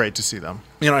still great to see them.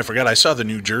 I forgot. I saw the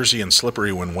New Jersey and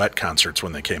Slippery When Wet concerts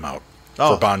when they came out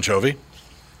Oh. for Bon Jovi.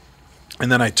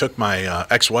 And then I took my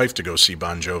ex-wife to go see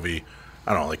Bon Jovi,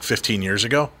 I don't know, like 15 years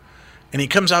ago. And he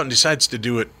comes out and decides to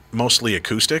do it mostly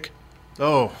acoustic.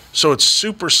 Oh. So it's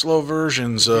super slow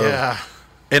versions of... Yeah.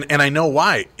 And I know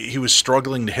why. He was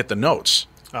struggling to hit the notes.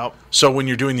 Oh. So when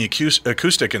you're doing the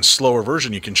acoustic and slower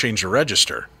version, you can change the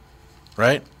register,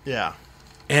 right? Yeah.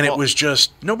 And it was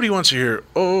just, nobody wants to hear,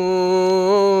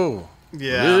 oh,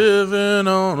 Yeah. living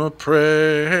on a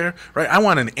prayer, right? I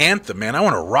want an anthem, man. I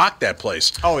want to rock that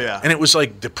place. Oh, yeah. And it was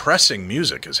like depressing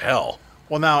music as hell.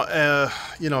 Well,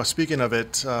 now, speaking of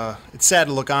it, it's sad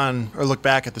to look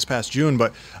back at this past June,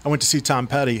 but I went to see Tom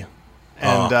Petty,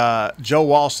 and Joe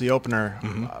Walsh, the opener,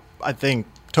 I think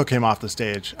took him off the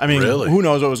stage. I mean, Really? who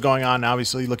knows what was going on?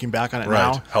 Obviously, looking back on it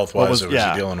now. Right, health-wise, was he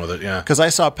dealing with it, yeah. Because I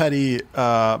saw Petty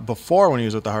before when he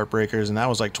was with the Heartbreakers, and that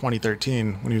was like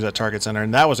 2013 when he was at Target Center,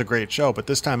 and that was a great show, but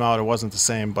this time out it wasn't the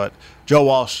same. But Joe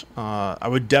Walsh, I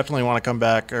would definitely want to come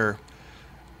back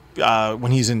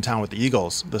when he's in town with the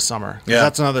Eagles this summer. Yeah.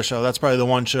 That's another show. That's probably the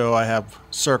one show I have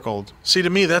circled. See, to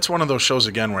me, that's one of those shows,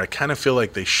 again, where I kind of feel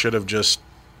like they should have just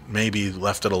maybe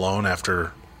left it alone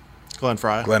after Glenn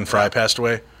Frey passed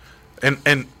away.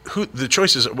 And who the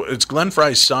choice is, it's Glenn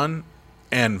Frey's son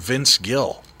and Vince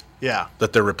Gill Yeah.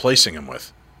 that they're replacing him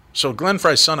with. So Glenn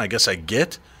Frey's son, I guess I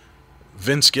get.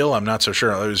 Vince Gill, I'm not so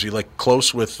sure. Is he like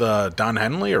close with Don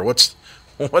Henley, or what's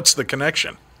the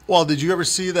connection? Well, did you ever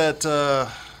see that?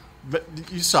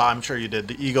 You saw, I'm sure you did,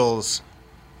 the Eagles.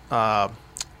 The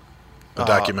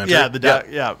documentary?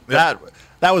 Yeah,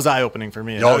 that was eye-opening for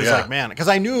me. Oh, I was yeah. like, man, because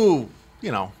I knew,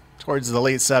 towards the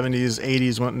late 70s,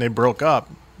 80s when they broke up,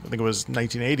 I think it was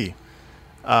 1980,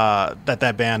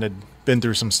 that band had been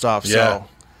through some stuff. Yeah. So.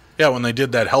 Yeah, when they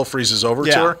did that Hell Freezes Over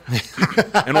Yeah. tour.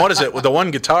 And what is it? The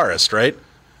one guitarist, right?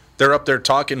 They're up there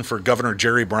talking for Governor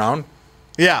Jerry Brown.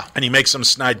 Yeah. And he makes some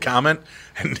snide comment,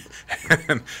 and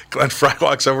Glenn Frey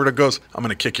walks over and goes, "I'm going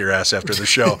to kick your ass after the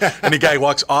show." And the guy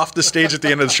walks off the stage at the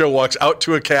end of the show, walks out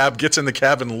to a cab, gets in the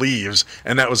cab, and leaves.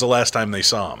 And that was the last time they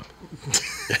saw him.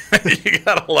 You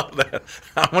got to love that.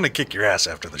 "I'm going to kick your ass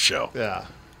after the show." Yeah.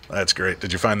 That's great.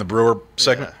 Did you find the Brewer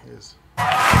segment? Yeah, it is.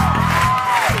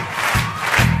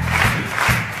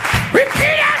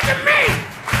 Repeat after me!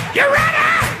 You ready?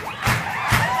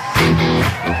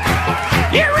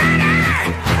 You ready? You ready?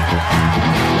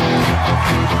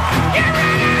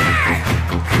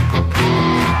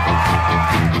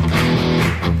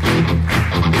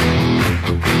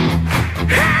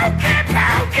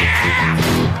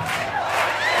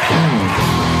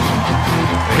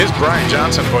 His Brian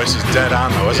Johnson voice is dead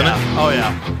on, though, isn't it? Oh,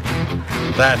 yeah.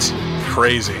 That's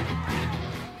crazy.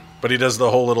 But he does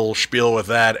the whole little spiel with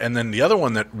that. And then the other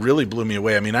one that really blew me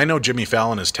away, I mean, I know Jimmy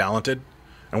Fallon is talented.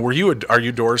 And are you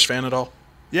a Doors fan at all?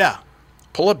 Yeah.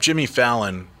 Pull up Jimmy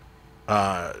Fallon,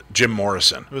 Jim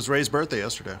Morrison. It was Ray's birthday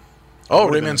yesterday. Oh,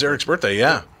 Ray Manzarek's birthday,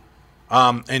 yeah.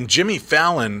 And Jimmy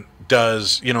Fallon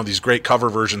does, these great cover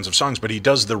versions of songs, but he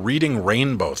does the Reading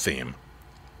Rainbow theme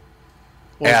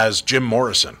as Jim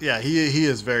Morrison. Yeah, he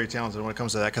is very talented when it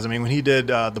comes to that. Because, when he did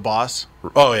The Boss.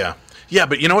 Oh, yeah. Yeah,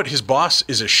 but you know what? His boss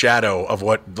is a shadow of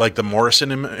what, like the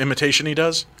Morrison imitation he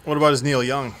does. What about his Neil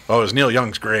Young? Oh, his Neil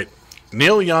Young's great.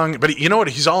 Neil Young, but you know what?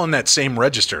 He's all in that same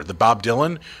register. The Bob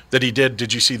Dylan that he did.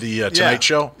 Did you see the Tonight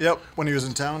Show? Yep, when he was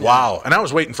in town. Wow. Yeah. And I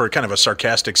was waiting for kind of a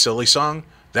sarcastic, silly song.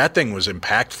 That thing was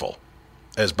impactful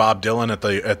as Bob Dylan at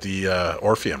the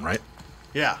Orpheum, right?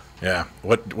 Yeah. Yeah.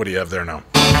 What do you have there now?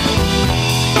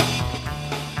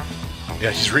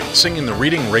 Yeah, he's singing the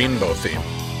Reading Rainbow theme.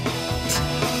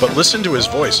 But listen to his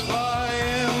voice. Fly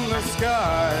in the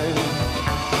sky.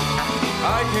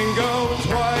 I can go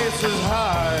twice as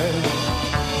high.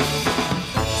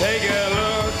 Take a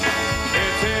look,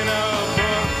 it's in a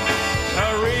book,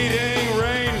 a reading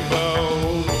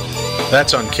rainbow.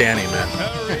 That's uncanny, man.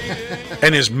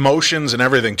 And his motions and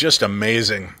everything, just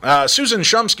amazing. Susan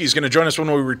Shumsky is going to join us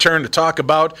when we return to talk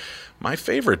about my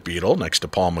favorite Beatle next to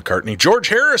Paul McCartney, George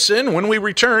Harrison, when we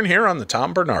return here on the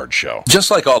Tom Bernard Show. Just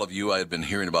like all of you, I had been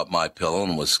hearing about MyPillow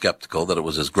and was skeptical that it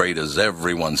was as great as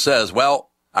everyone says. Well,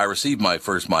 I received my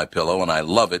first MyPillow and I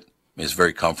love it. It's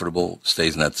very comfortable,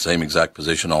 stays in that same exact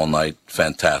position all night.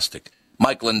 Fantastic.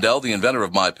 Mike Lindell, the inventor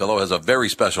of MyPillow, has a very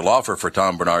special offer for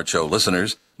Tom Bernard Show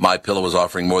listeners. MyPillow is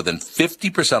offering more than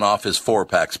 50% off his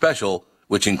 4-pack special,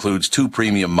 which includes 2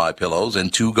 premium MyPillows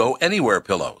and 2 Go Anywhere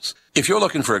pillows. If you're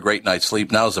looking for a great night's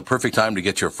sleep, now's the perfect time to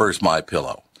get your first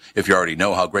MyPillow. If you already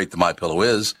know how great the MyPillow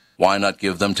is, why not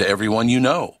give them to everyone you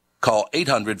know? Call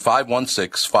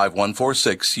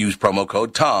 800-516-5146, use promo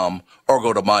code TOM, or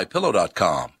go to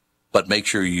MyPillow.com. But make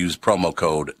sure you use promo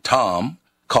code TOM.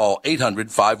 Call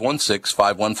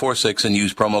 800-516-5146 and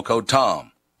use promo code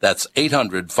TOM. That's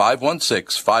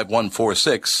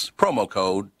 800-516-5146, promo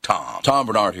code TOM. Tom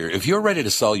Bernard here. If you're ready to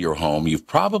sell your home, you've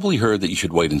probably heard that you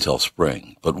should wait until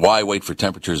spring. But why wait for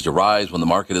temperatures to rise when the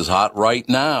market is hot right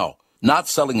now? Not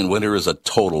selling in winter is a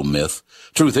total myth.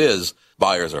 Truth is,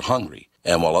 buyers are hungry.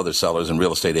 And while other sellers and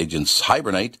real estate agents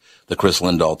hibernate, the Chris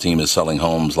Lindahl team is selling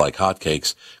homes like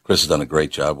hotcakes. Chris has done a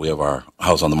great job. We have our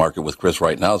house on the market with Chris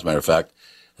right now, as a matter of fact,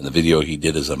 and the video he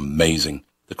did is amazing.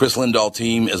 The Chris Lindahl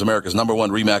team is America's #1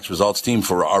 RE/MAX results team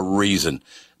for a reason.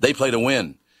 They play to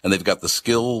win, and they've got the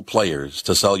skilled players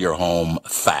to sell your home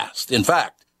fast. In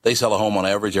fact, they sell a home on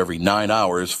average every 9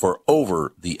 hours for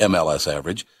over the MLS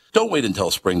average. Don't wait until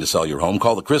spring to sell your home.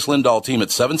 Call the Chris Lindahl team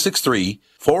at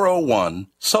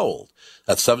 763-401-SOLD.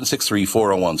 That's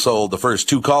 763-401-SOLD. The first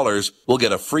 2 callers will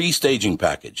get a free staging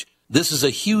package. This is a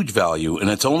huge value, and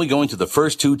it's only going to the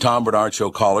first 2 Tom Bernard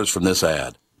Show callers from this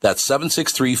ad. That's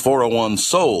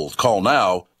 763-401-SOLD. Call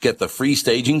now, get the free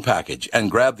staging package,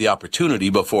 and grab the opportunity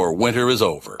before winter is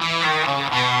over.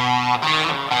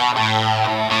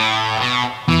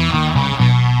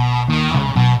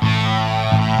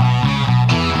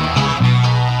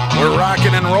 We're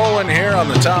rocking and rolling here on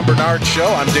the Tom Bernard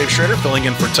Show. I'm Dave Schrader, filling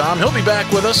in for Tom. He'll be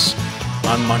back with us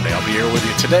on Monday. I'll be here with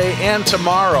you today and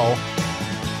tomorrow,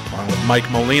 along with Mike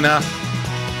Molina.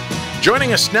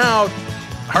 Joining us now,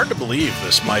 hard to believe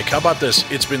this, Mike. How about this?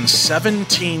 It's been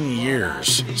 17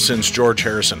 years since George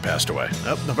Harrison passed away.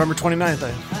 Yep, November 29th. I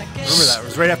remember that. It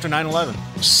was right after 9/11.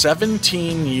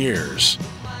 17 years.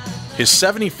 His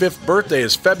 75th birthday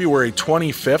is February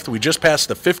 25th. We just passed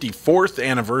the 54th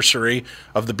anniversary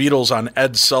of the Beatles on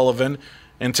Ed Sullivan.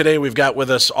 And today we've got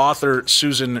with us author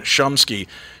Susan Shumsky.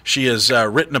 She has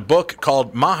written a book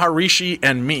called Maharishi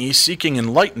and Me, Seeking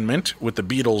Enlightenment with the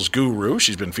Beatles Guru.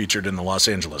 She's been featured in the Los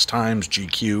Angeles Times,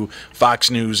 GQ, Fox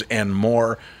News, and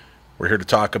more. We're here to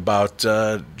talk about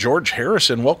George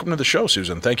Harrison. Welcome to the show,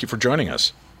 Susan. Thank you for joining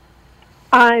us.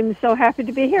 I'm so happy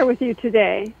to be here with you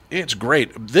today. It's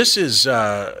great. This is,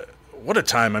 what a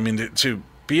time. I mean, to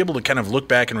be able to kind of look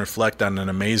back and reflect on an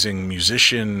amazing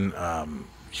musician,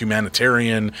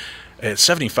 humanitarian, at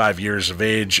 75 years of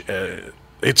age. He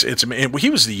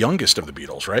was the youngest of the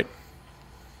Beatles, right?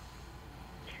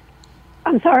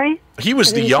 I'm sorry? He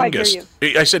was the youngest.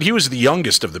 I said he was the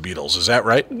youngest of the Beatles. Is that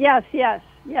right? Yes.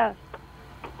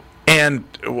 And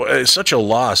such a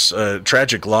loss, a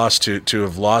tragic loss to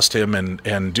have lost him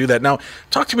and do that. Now,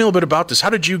 talk to me a little bit about this. How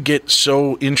did you get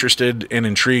so interested and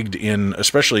intrigued in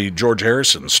especially George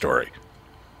Harrison's story?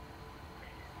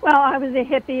 Well, I was a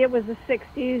hippie. It was the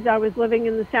 60s. I was living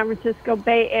in the San Francisco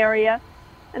Bay Area.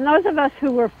 And those of us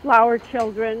who were flower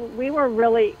children, we were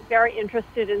really very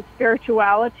interested in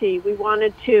spirituality. We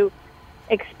wanted to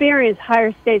experience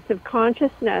higher states of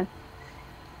consciousness.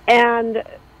 And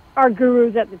our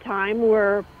gurus at the time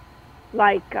were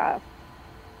like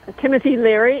Timothy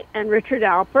Leary and Richard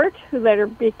Alpert, who later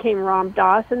became Ram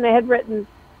Dass, and they had written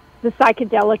The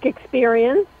Psychedelic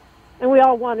Experience, and we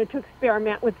all wanted to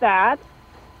experiment with that.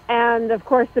 And, of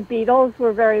course, the Beatles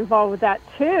were very involved with that,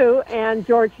 too, and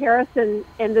George Harrison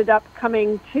ended up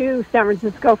coming to San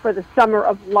Francisco for the Summer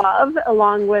of Love,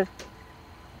 along with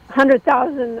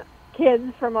 100,000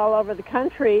 kids from all over the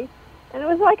country. And it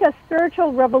was like a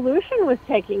spiritual revolution was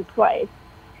taking place.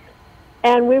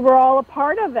 And we were all a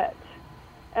part of it.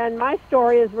 And my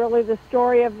story is really the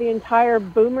story of the entire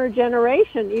boomer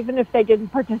generation. Even if they didn't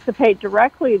participate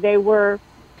directly, they were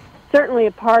certainly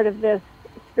a part of this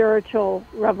spiritual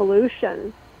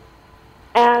revolution.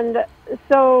 And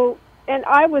so, and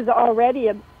I was already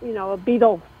a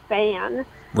Beatles fan.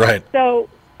 Right. So,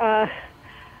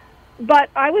 but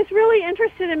I was really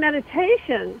interested in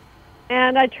meditation.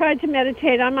 And I tried to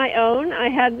meditate on my own. I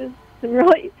had some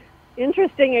really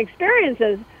interesting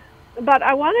experiences. But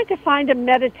I wanted to find a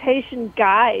meditation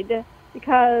guide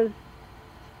because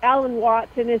Alan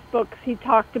Watts, in his books, he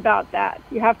talked about that.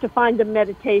 You have to find a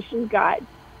meditation guide.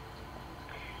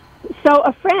 So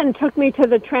a friend took me to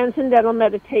the Transcendental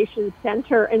Meditation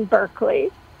Center in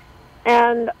Berkeley.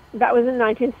 And that was in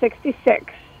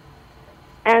 1966.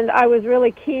 And I was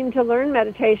really keen to learn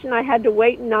meditation. I had to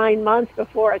wait 9 months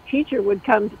before a teacher would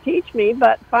come to teach me,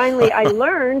 but finally I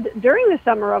learned during the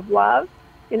Summer of Love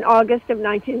in August of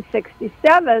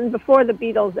 1967, before the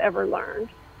Beatles ever learned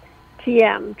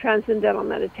TM, Transcendental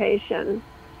Meditation.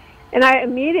 And I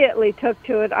immediately took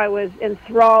to it. I was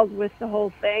enthralled with the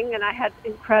whole thing, and I had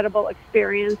incredible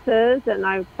experiences, and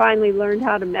I finally learned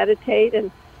how to meditate.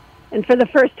 And for the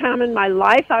first time in my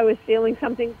life, I was feeling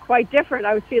something quite different.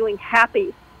 I was feeling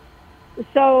happy.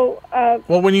 So,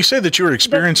 well, when you say that you were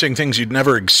experiencing things you'd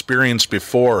never experienced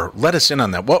before, let us in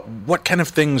on that. What kind of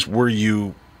things were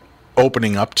you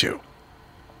opening up to?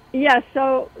 Yes,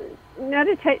 so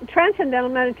transcendental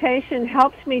meditation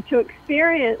helps me to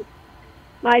experience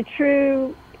my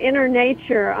true inner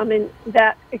nature. I mean,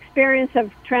 that experience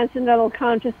of transcendental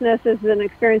consciousness is an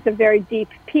experience of very deep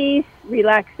peace,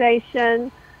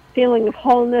 relaxation, feeling of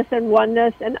wholeness and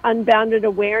oneness and unbounded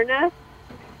awareness.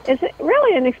 It's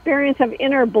really an experience of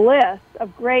inner bliss,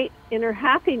 of great inner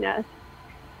happiness.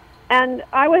 And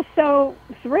I was so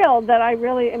thrilled that I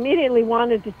really immediately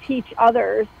wanted to teach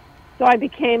others. So I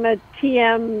became a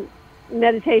TM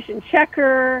meditation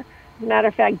checker. As a matter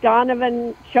of fact,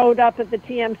 Donovan showed up at the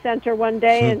TM Center one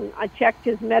day, and I checked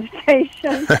his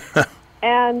meditation.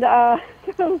 And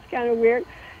it was kind of weird.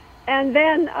 And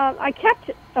then I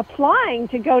kept applying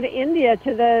to go to India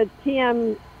to the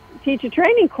TM teacher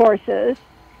training courses,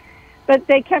 but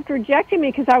they kept rejecting me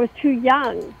because I was too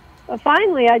young. But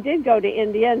finally, I did go to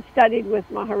India and studied with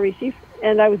Maharishi,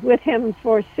 and I was with him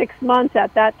for 6 months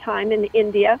at that time in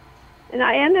India. And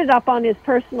I ended up on his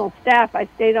personal staff. I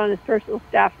stayed on his personal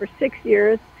staff for 6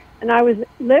 years, and I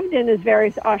lived in his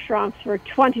various ashrams for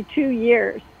 22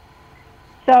 years.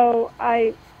 So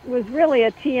I was really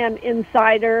a TM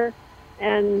insider,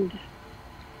 and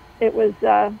it was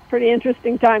a pretty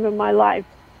interesting time in my life.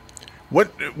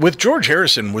 What with George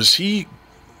Harrison, was he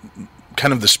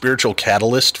kind of the spiritual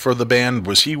catalyst for the band?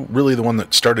 Was he really the one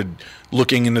that started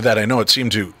looking into that? I know it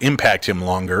seemed to impact him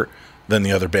longer than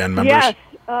the other band members. Yes.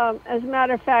 As a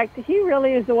matter of fact, he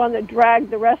really is the one that dragged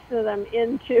the rest of them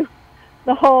into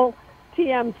the whole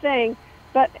TM thing.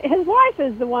 But his wife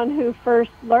is the one who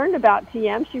first learned about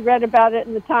TM. She read about it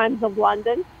in the Times of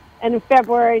London. And in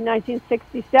February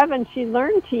 1967, she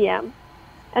learned TM.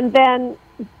 And then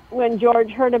when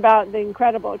George heard about the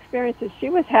incredible experiences she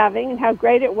was having and how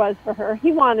great it was for her,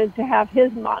 he wanted to have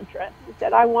his mantra. He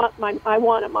said, I want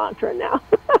a mantra now.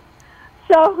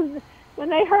 So when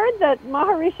they heard that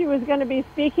Maharishi was going to be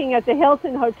speaking at the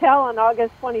Hilton Hotel on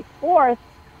August 24th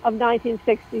of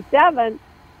 1967,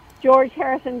 George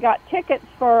Harrison got tickets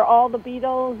for all the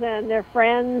Beatles and their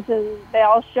friends, and they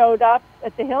all showed up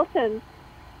at the Hilton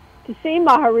to see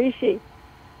Maharishi.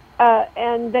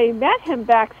 And they met him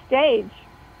backstage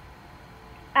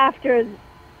after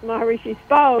Maharishi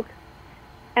spoke,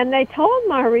 and they told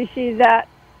Maharishi that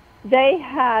they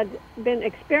had been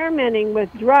experimenting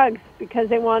with drugs because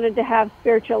they wanted to have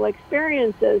spiritual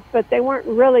experiences, but they weren't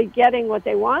really getting what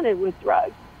they wanted with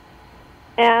drugs.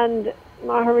 And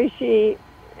Maharishi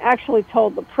actually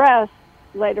told the press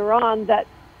later on that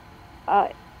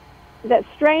that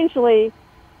strangely,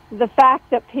 the fact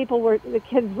that the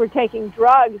kids were taking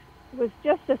drugs was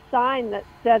just a sign that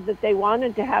said that they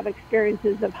wanted to have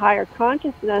experiences of higher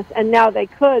consciousness, and now they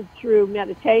could through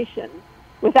meditation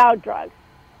without drugs.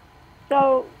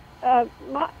 So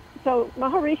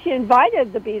Maharishi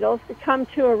invited the Beatles to come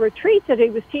to a retreat that he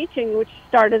was teaching, which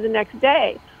started the next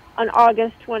day on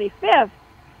August 25th.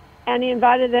 And he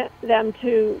invited them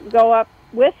to go up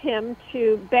with him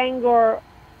to Bangor,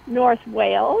 North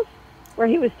Wales, where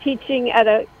he was teaching at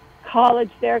a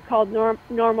college there called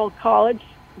Normal College.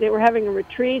 They were having a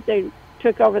retreat. They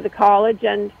took over the college,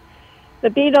 and the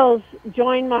Beatles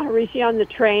joined Maharishi on the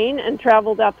train and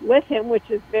traveled up with him, which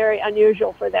is very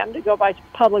unusual for them to go by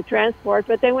public transport.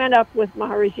 But they went up with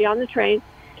Maharishi on the train,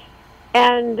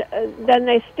 and then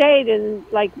they stayed in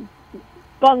like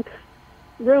bunk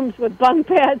rooms with bunk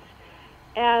beds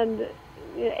and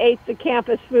ate the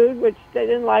campus food, which they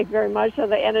didn't like very much, so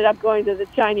they ended up going to the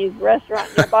Chinese restaurant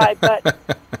nearby. But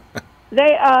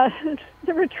they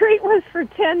the retreat was for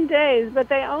 10 days, but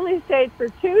they only stayed for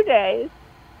 2 days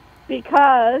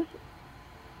because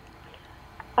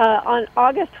on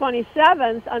August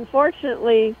 27th,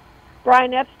 unfortunately,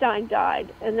 Brian Epstein died,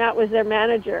 and that was their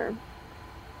manager.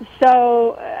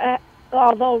 So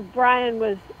although Brian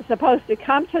was supposed to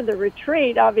come to the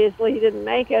retreat, obviously he didn't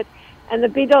make it, and the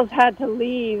Beatles had to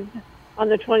leave on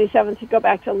the 27th to go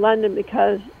back to London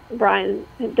because Brian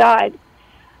had died.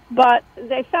 But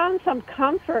they found some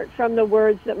comfort from the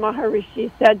words that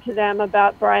Maharishi said to them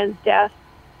about Brian's death.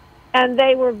 And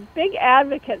they were big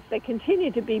advocates. They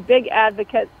continue to be big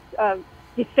advocates of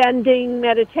defending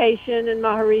meditation and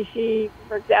Maharishi,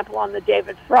 for example, on the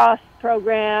David Frost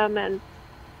program and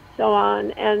so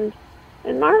on. And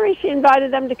Maharishi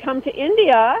invited them to come to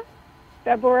India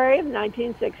February of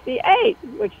 1968,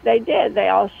 which they did. They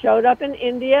all showed up in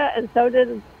India, and so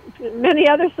did many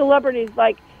other celebrities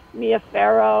like Mia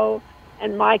Farrow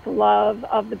and Mike Love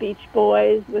of the Beach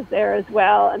Boys was there as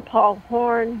well, and Paul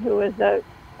Horn, who was a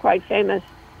quite famous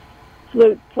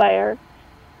flute player.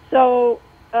 So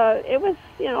it was,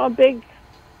 a big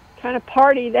kind of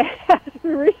party they had in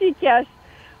Rishikesh,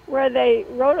 where they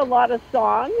wrote a lot of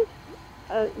songs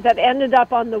that ended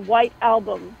up on the White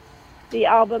Album. the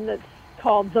album that's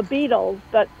called The Beatles,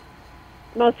 but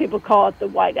most people call it the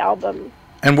White Album.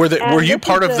 And were you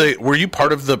part of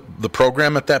the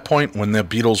program at that point when the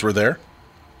Beatles were there?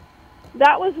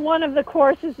 That was one of the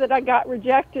courses that I got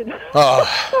rejected.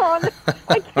 Oh.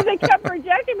 They kept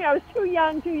rejecting me. I was too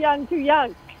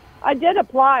young. I did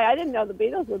apply. I didn't know the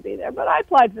Beatles would be there, but I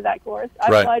applied for that course. I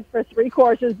applied for 3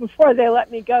 courses before they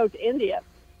let me go to India.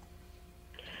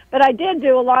 But I did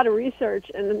do a lot of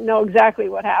research and know exactly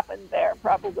what happened there,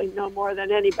 probably no more than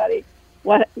anybody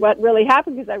what really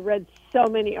happened, because I read so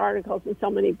many articles and so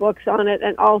many books on it,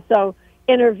 and also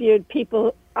interviewed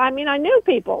people. I mean, I knew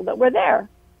people that were there.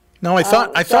 No, I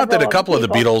thought that a couple of the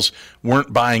Beatles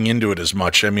weren't buying into it as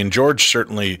much. I mean, George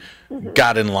certainly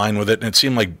got in line with it, and it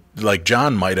seemed like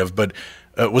John might have. But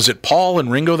was it Paul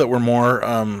and Ringo that were more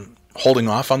holding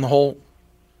off on the whole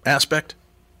aspect?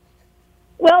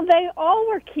 Well, they all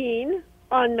were keen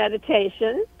on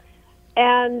meditation,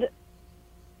 and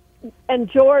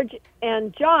George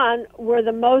and John were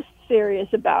the most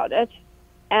serious about it,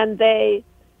 and they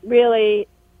really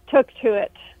took to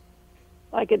it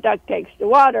like a duck takes to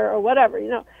water or whatever, you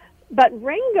know. But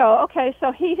Ringo, okay,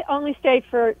 so he only stayed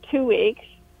for 2 weeks.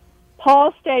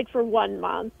 Paul stayed for 1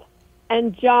 month,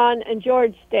 and John and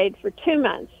George stayed for 2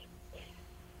 months.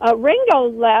 Ringo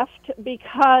left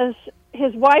because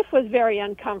his wife was very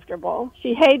uncomfortable.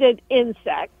 She hated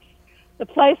insects. The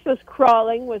place was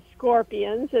crawling with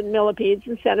scorpions and millipedes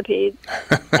and centipedes.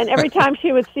 And every time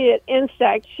she would see an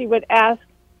insect, she would ask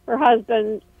her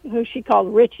husband, who she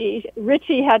called Richie.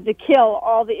 Richie had to kill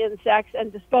all the insects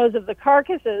and dispose of the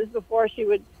carcasses before she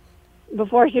would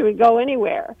go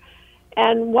anywhere.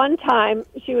 And one time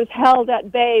she was held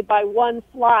at bay by one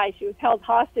fly. She was held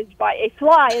hostage by a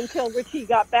fly until Richie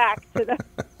got back to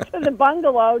the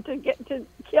bungalow to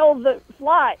kill the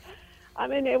fly. I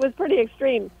mean, it was pretty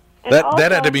extreme. And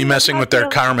that had to be messing with their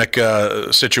karmic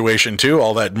situation too.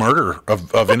 All that murder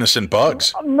of innocent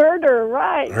bugs. Murder,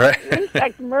 right?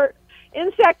 Right.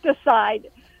 Insecticide,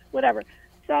 whatever.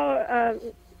 So,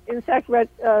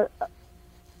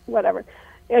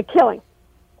 killing.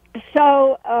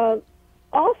 So,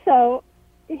 also,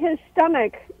 his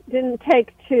stomach didn't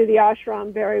take to the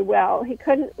ashram very well. He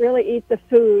couldn't really eat the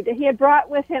food. He had brought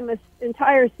with him an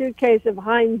entire suitcase of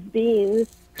Heinz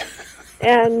beans,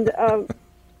 and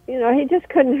he just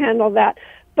couldn't handle that.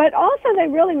 But also, they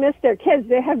really missed their kids.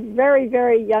 They have very,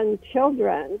 very young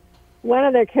children. One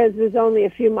of their kids was only a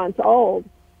few months old.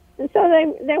 And so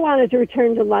they wanted to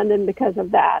return to London because of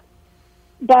that.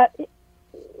 But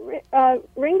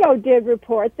Ringo did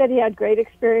report that he had great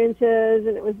experiences,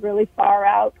 and it was really far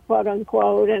out, quote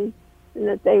unquote, and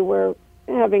that they were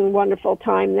having a wonderful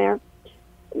time there.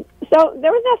 So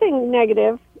there was nothing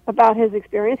negative about his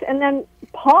experience. And then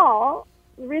Paul,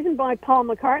 the reason why Paul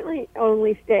McCartney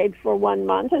only stayed for 1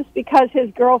 month is because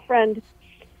his girlfriend,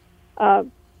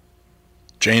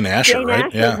 Jane Asher,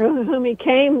 right? Yeah. Whom he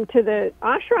came to the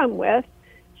ashram with,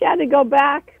 she had to go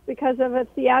back because of a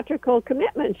theatrical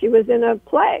commitment. She was in a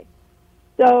play.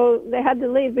 So they had to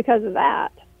leave because of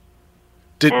that.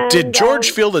 Did George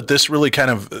feel that this really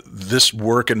this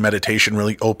work and meditation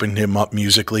really opened him up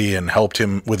musically and helped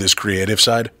him with his creative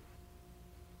side?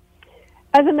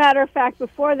 As a matter of fact,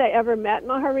 before they ever met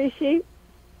Maharishi,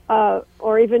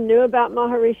 or even knew about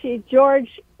Maharishi,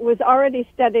 George was already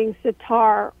studying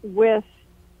sitar with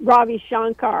Ravi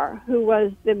Shankar, who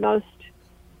was the most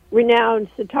renowned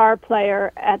sitar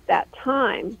player at that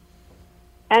time.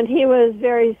 And he was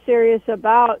very serious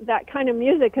about that kind of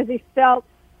music because he felt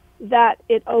that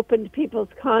it opened people's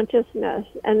consciousness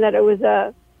and that it was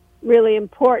a really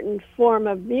important form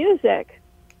of music.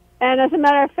 And as a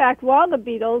matter of fact, while the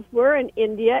Beatles were in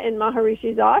India in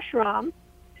Maharishi's ashram,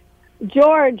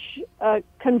 George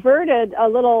converted a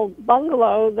little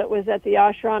bungalow that was at the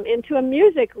ashram into a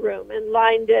music room and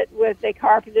they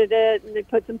carpeted it and they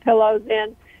put some pillows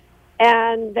in,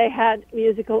 and they had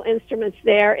musical instruments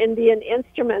there, Indian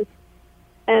instruments,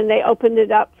 and they opened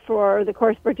it up for the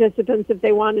course participants if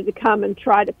they wanted to come and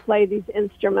try to play these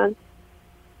instruments.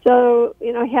 So,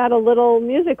 he had a little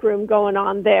music room going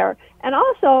on there. And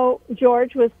also,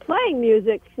 George was playing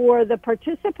music for the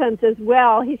participants as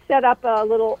well. He set up a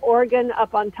little organ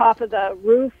up on top of the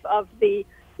roof of the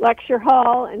lecture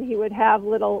hall, and he would have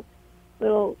little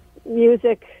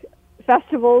music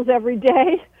festivals every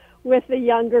day with the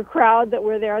younger crowd that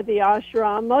were there at the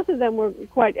ashram. Most of them were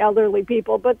quite elderly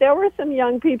people, but there were some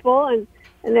young people, and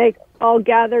they all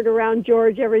gathered around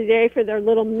George every day for their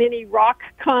little mini rock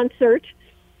concert.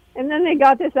 And then they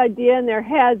got this idea in their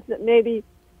heads that maybe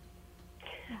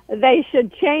they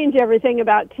should change everything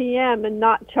about TM and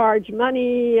not charge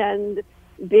money and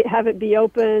have it be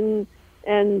open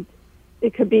and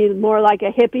it could be more like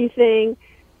a hippie thing.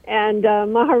 And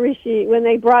Maharishi, when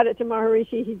they brought it to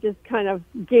Maharishi, he just kind of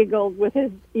giggled with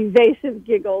his evasive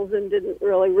giggles and didn't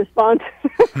really respond.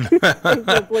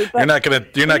 Favorably. You're not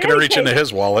gonna reach into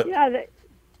his wallet. Yeah,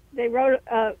 they wrote.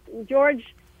 George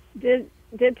did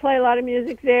play a lot of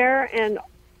music there,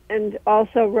 and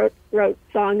also wrote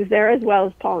songs there as well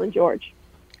as Paul and George.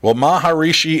 Well,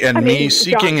 Maharishi and Me,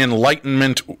 Seeking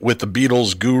Enlightenment with the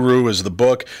Beatles Guru is the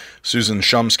book. Susan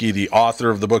Shumsky, the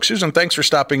author of the book. Susan, thanks for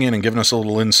stopping in and giving us a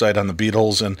little insight on the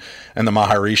Beatles and the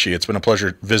Maharishi. It's been a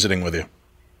pleasure visiting with you.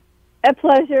 A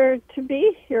pleasure to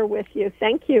be here with you.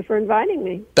 Thank you for inviting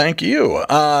me. Thank you.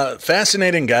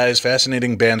 Fascinating guys,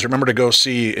 fascinating bands. Remember to go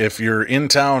see, if you're in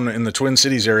town in the Twin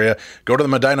Cities area, go to the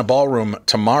Medina Ballroom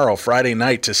tomorrow, Friday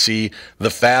night, to see the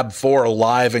Fab Four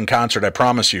live in concert. I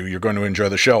promise you, you're going to enjoy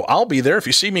the show. I'll be there. If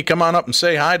you see me, come on up and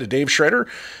say hi to Dave Schrader.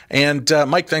 And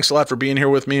Mike, thanks a lot for being here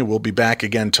with me. We'll be back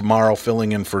again tomorrow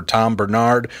filling in for Tom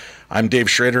Bernard. I'm Dave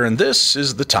Schrader, and this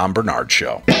is The Tom Bernard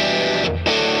Show.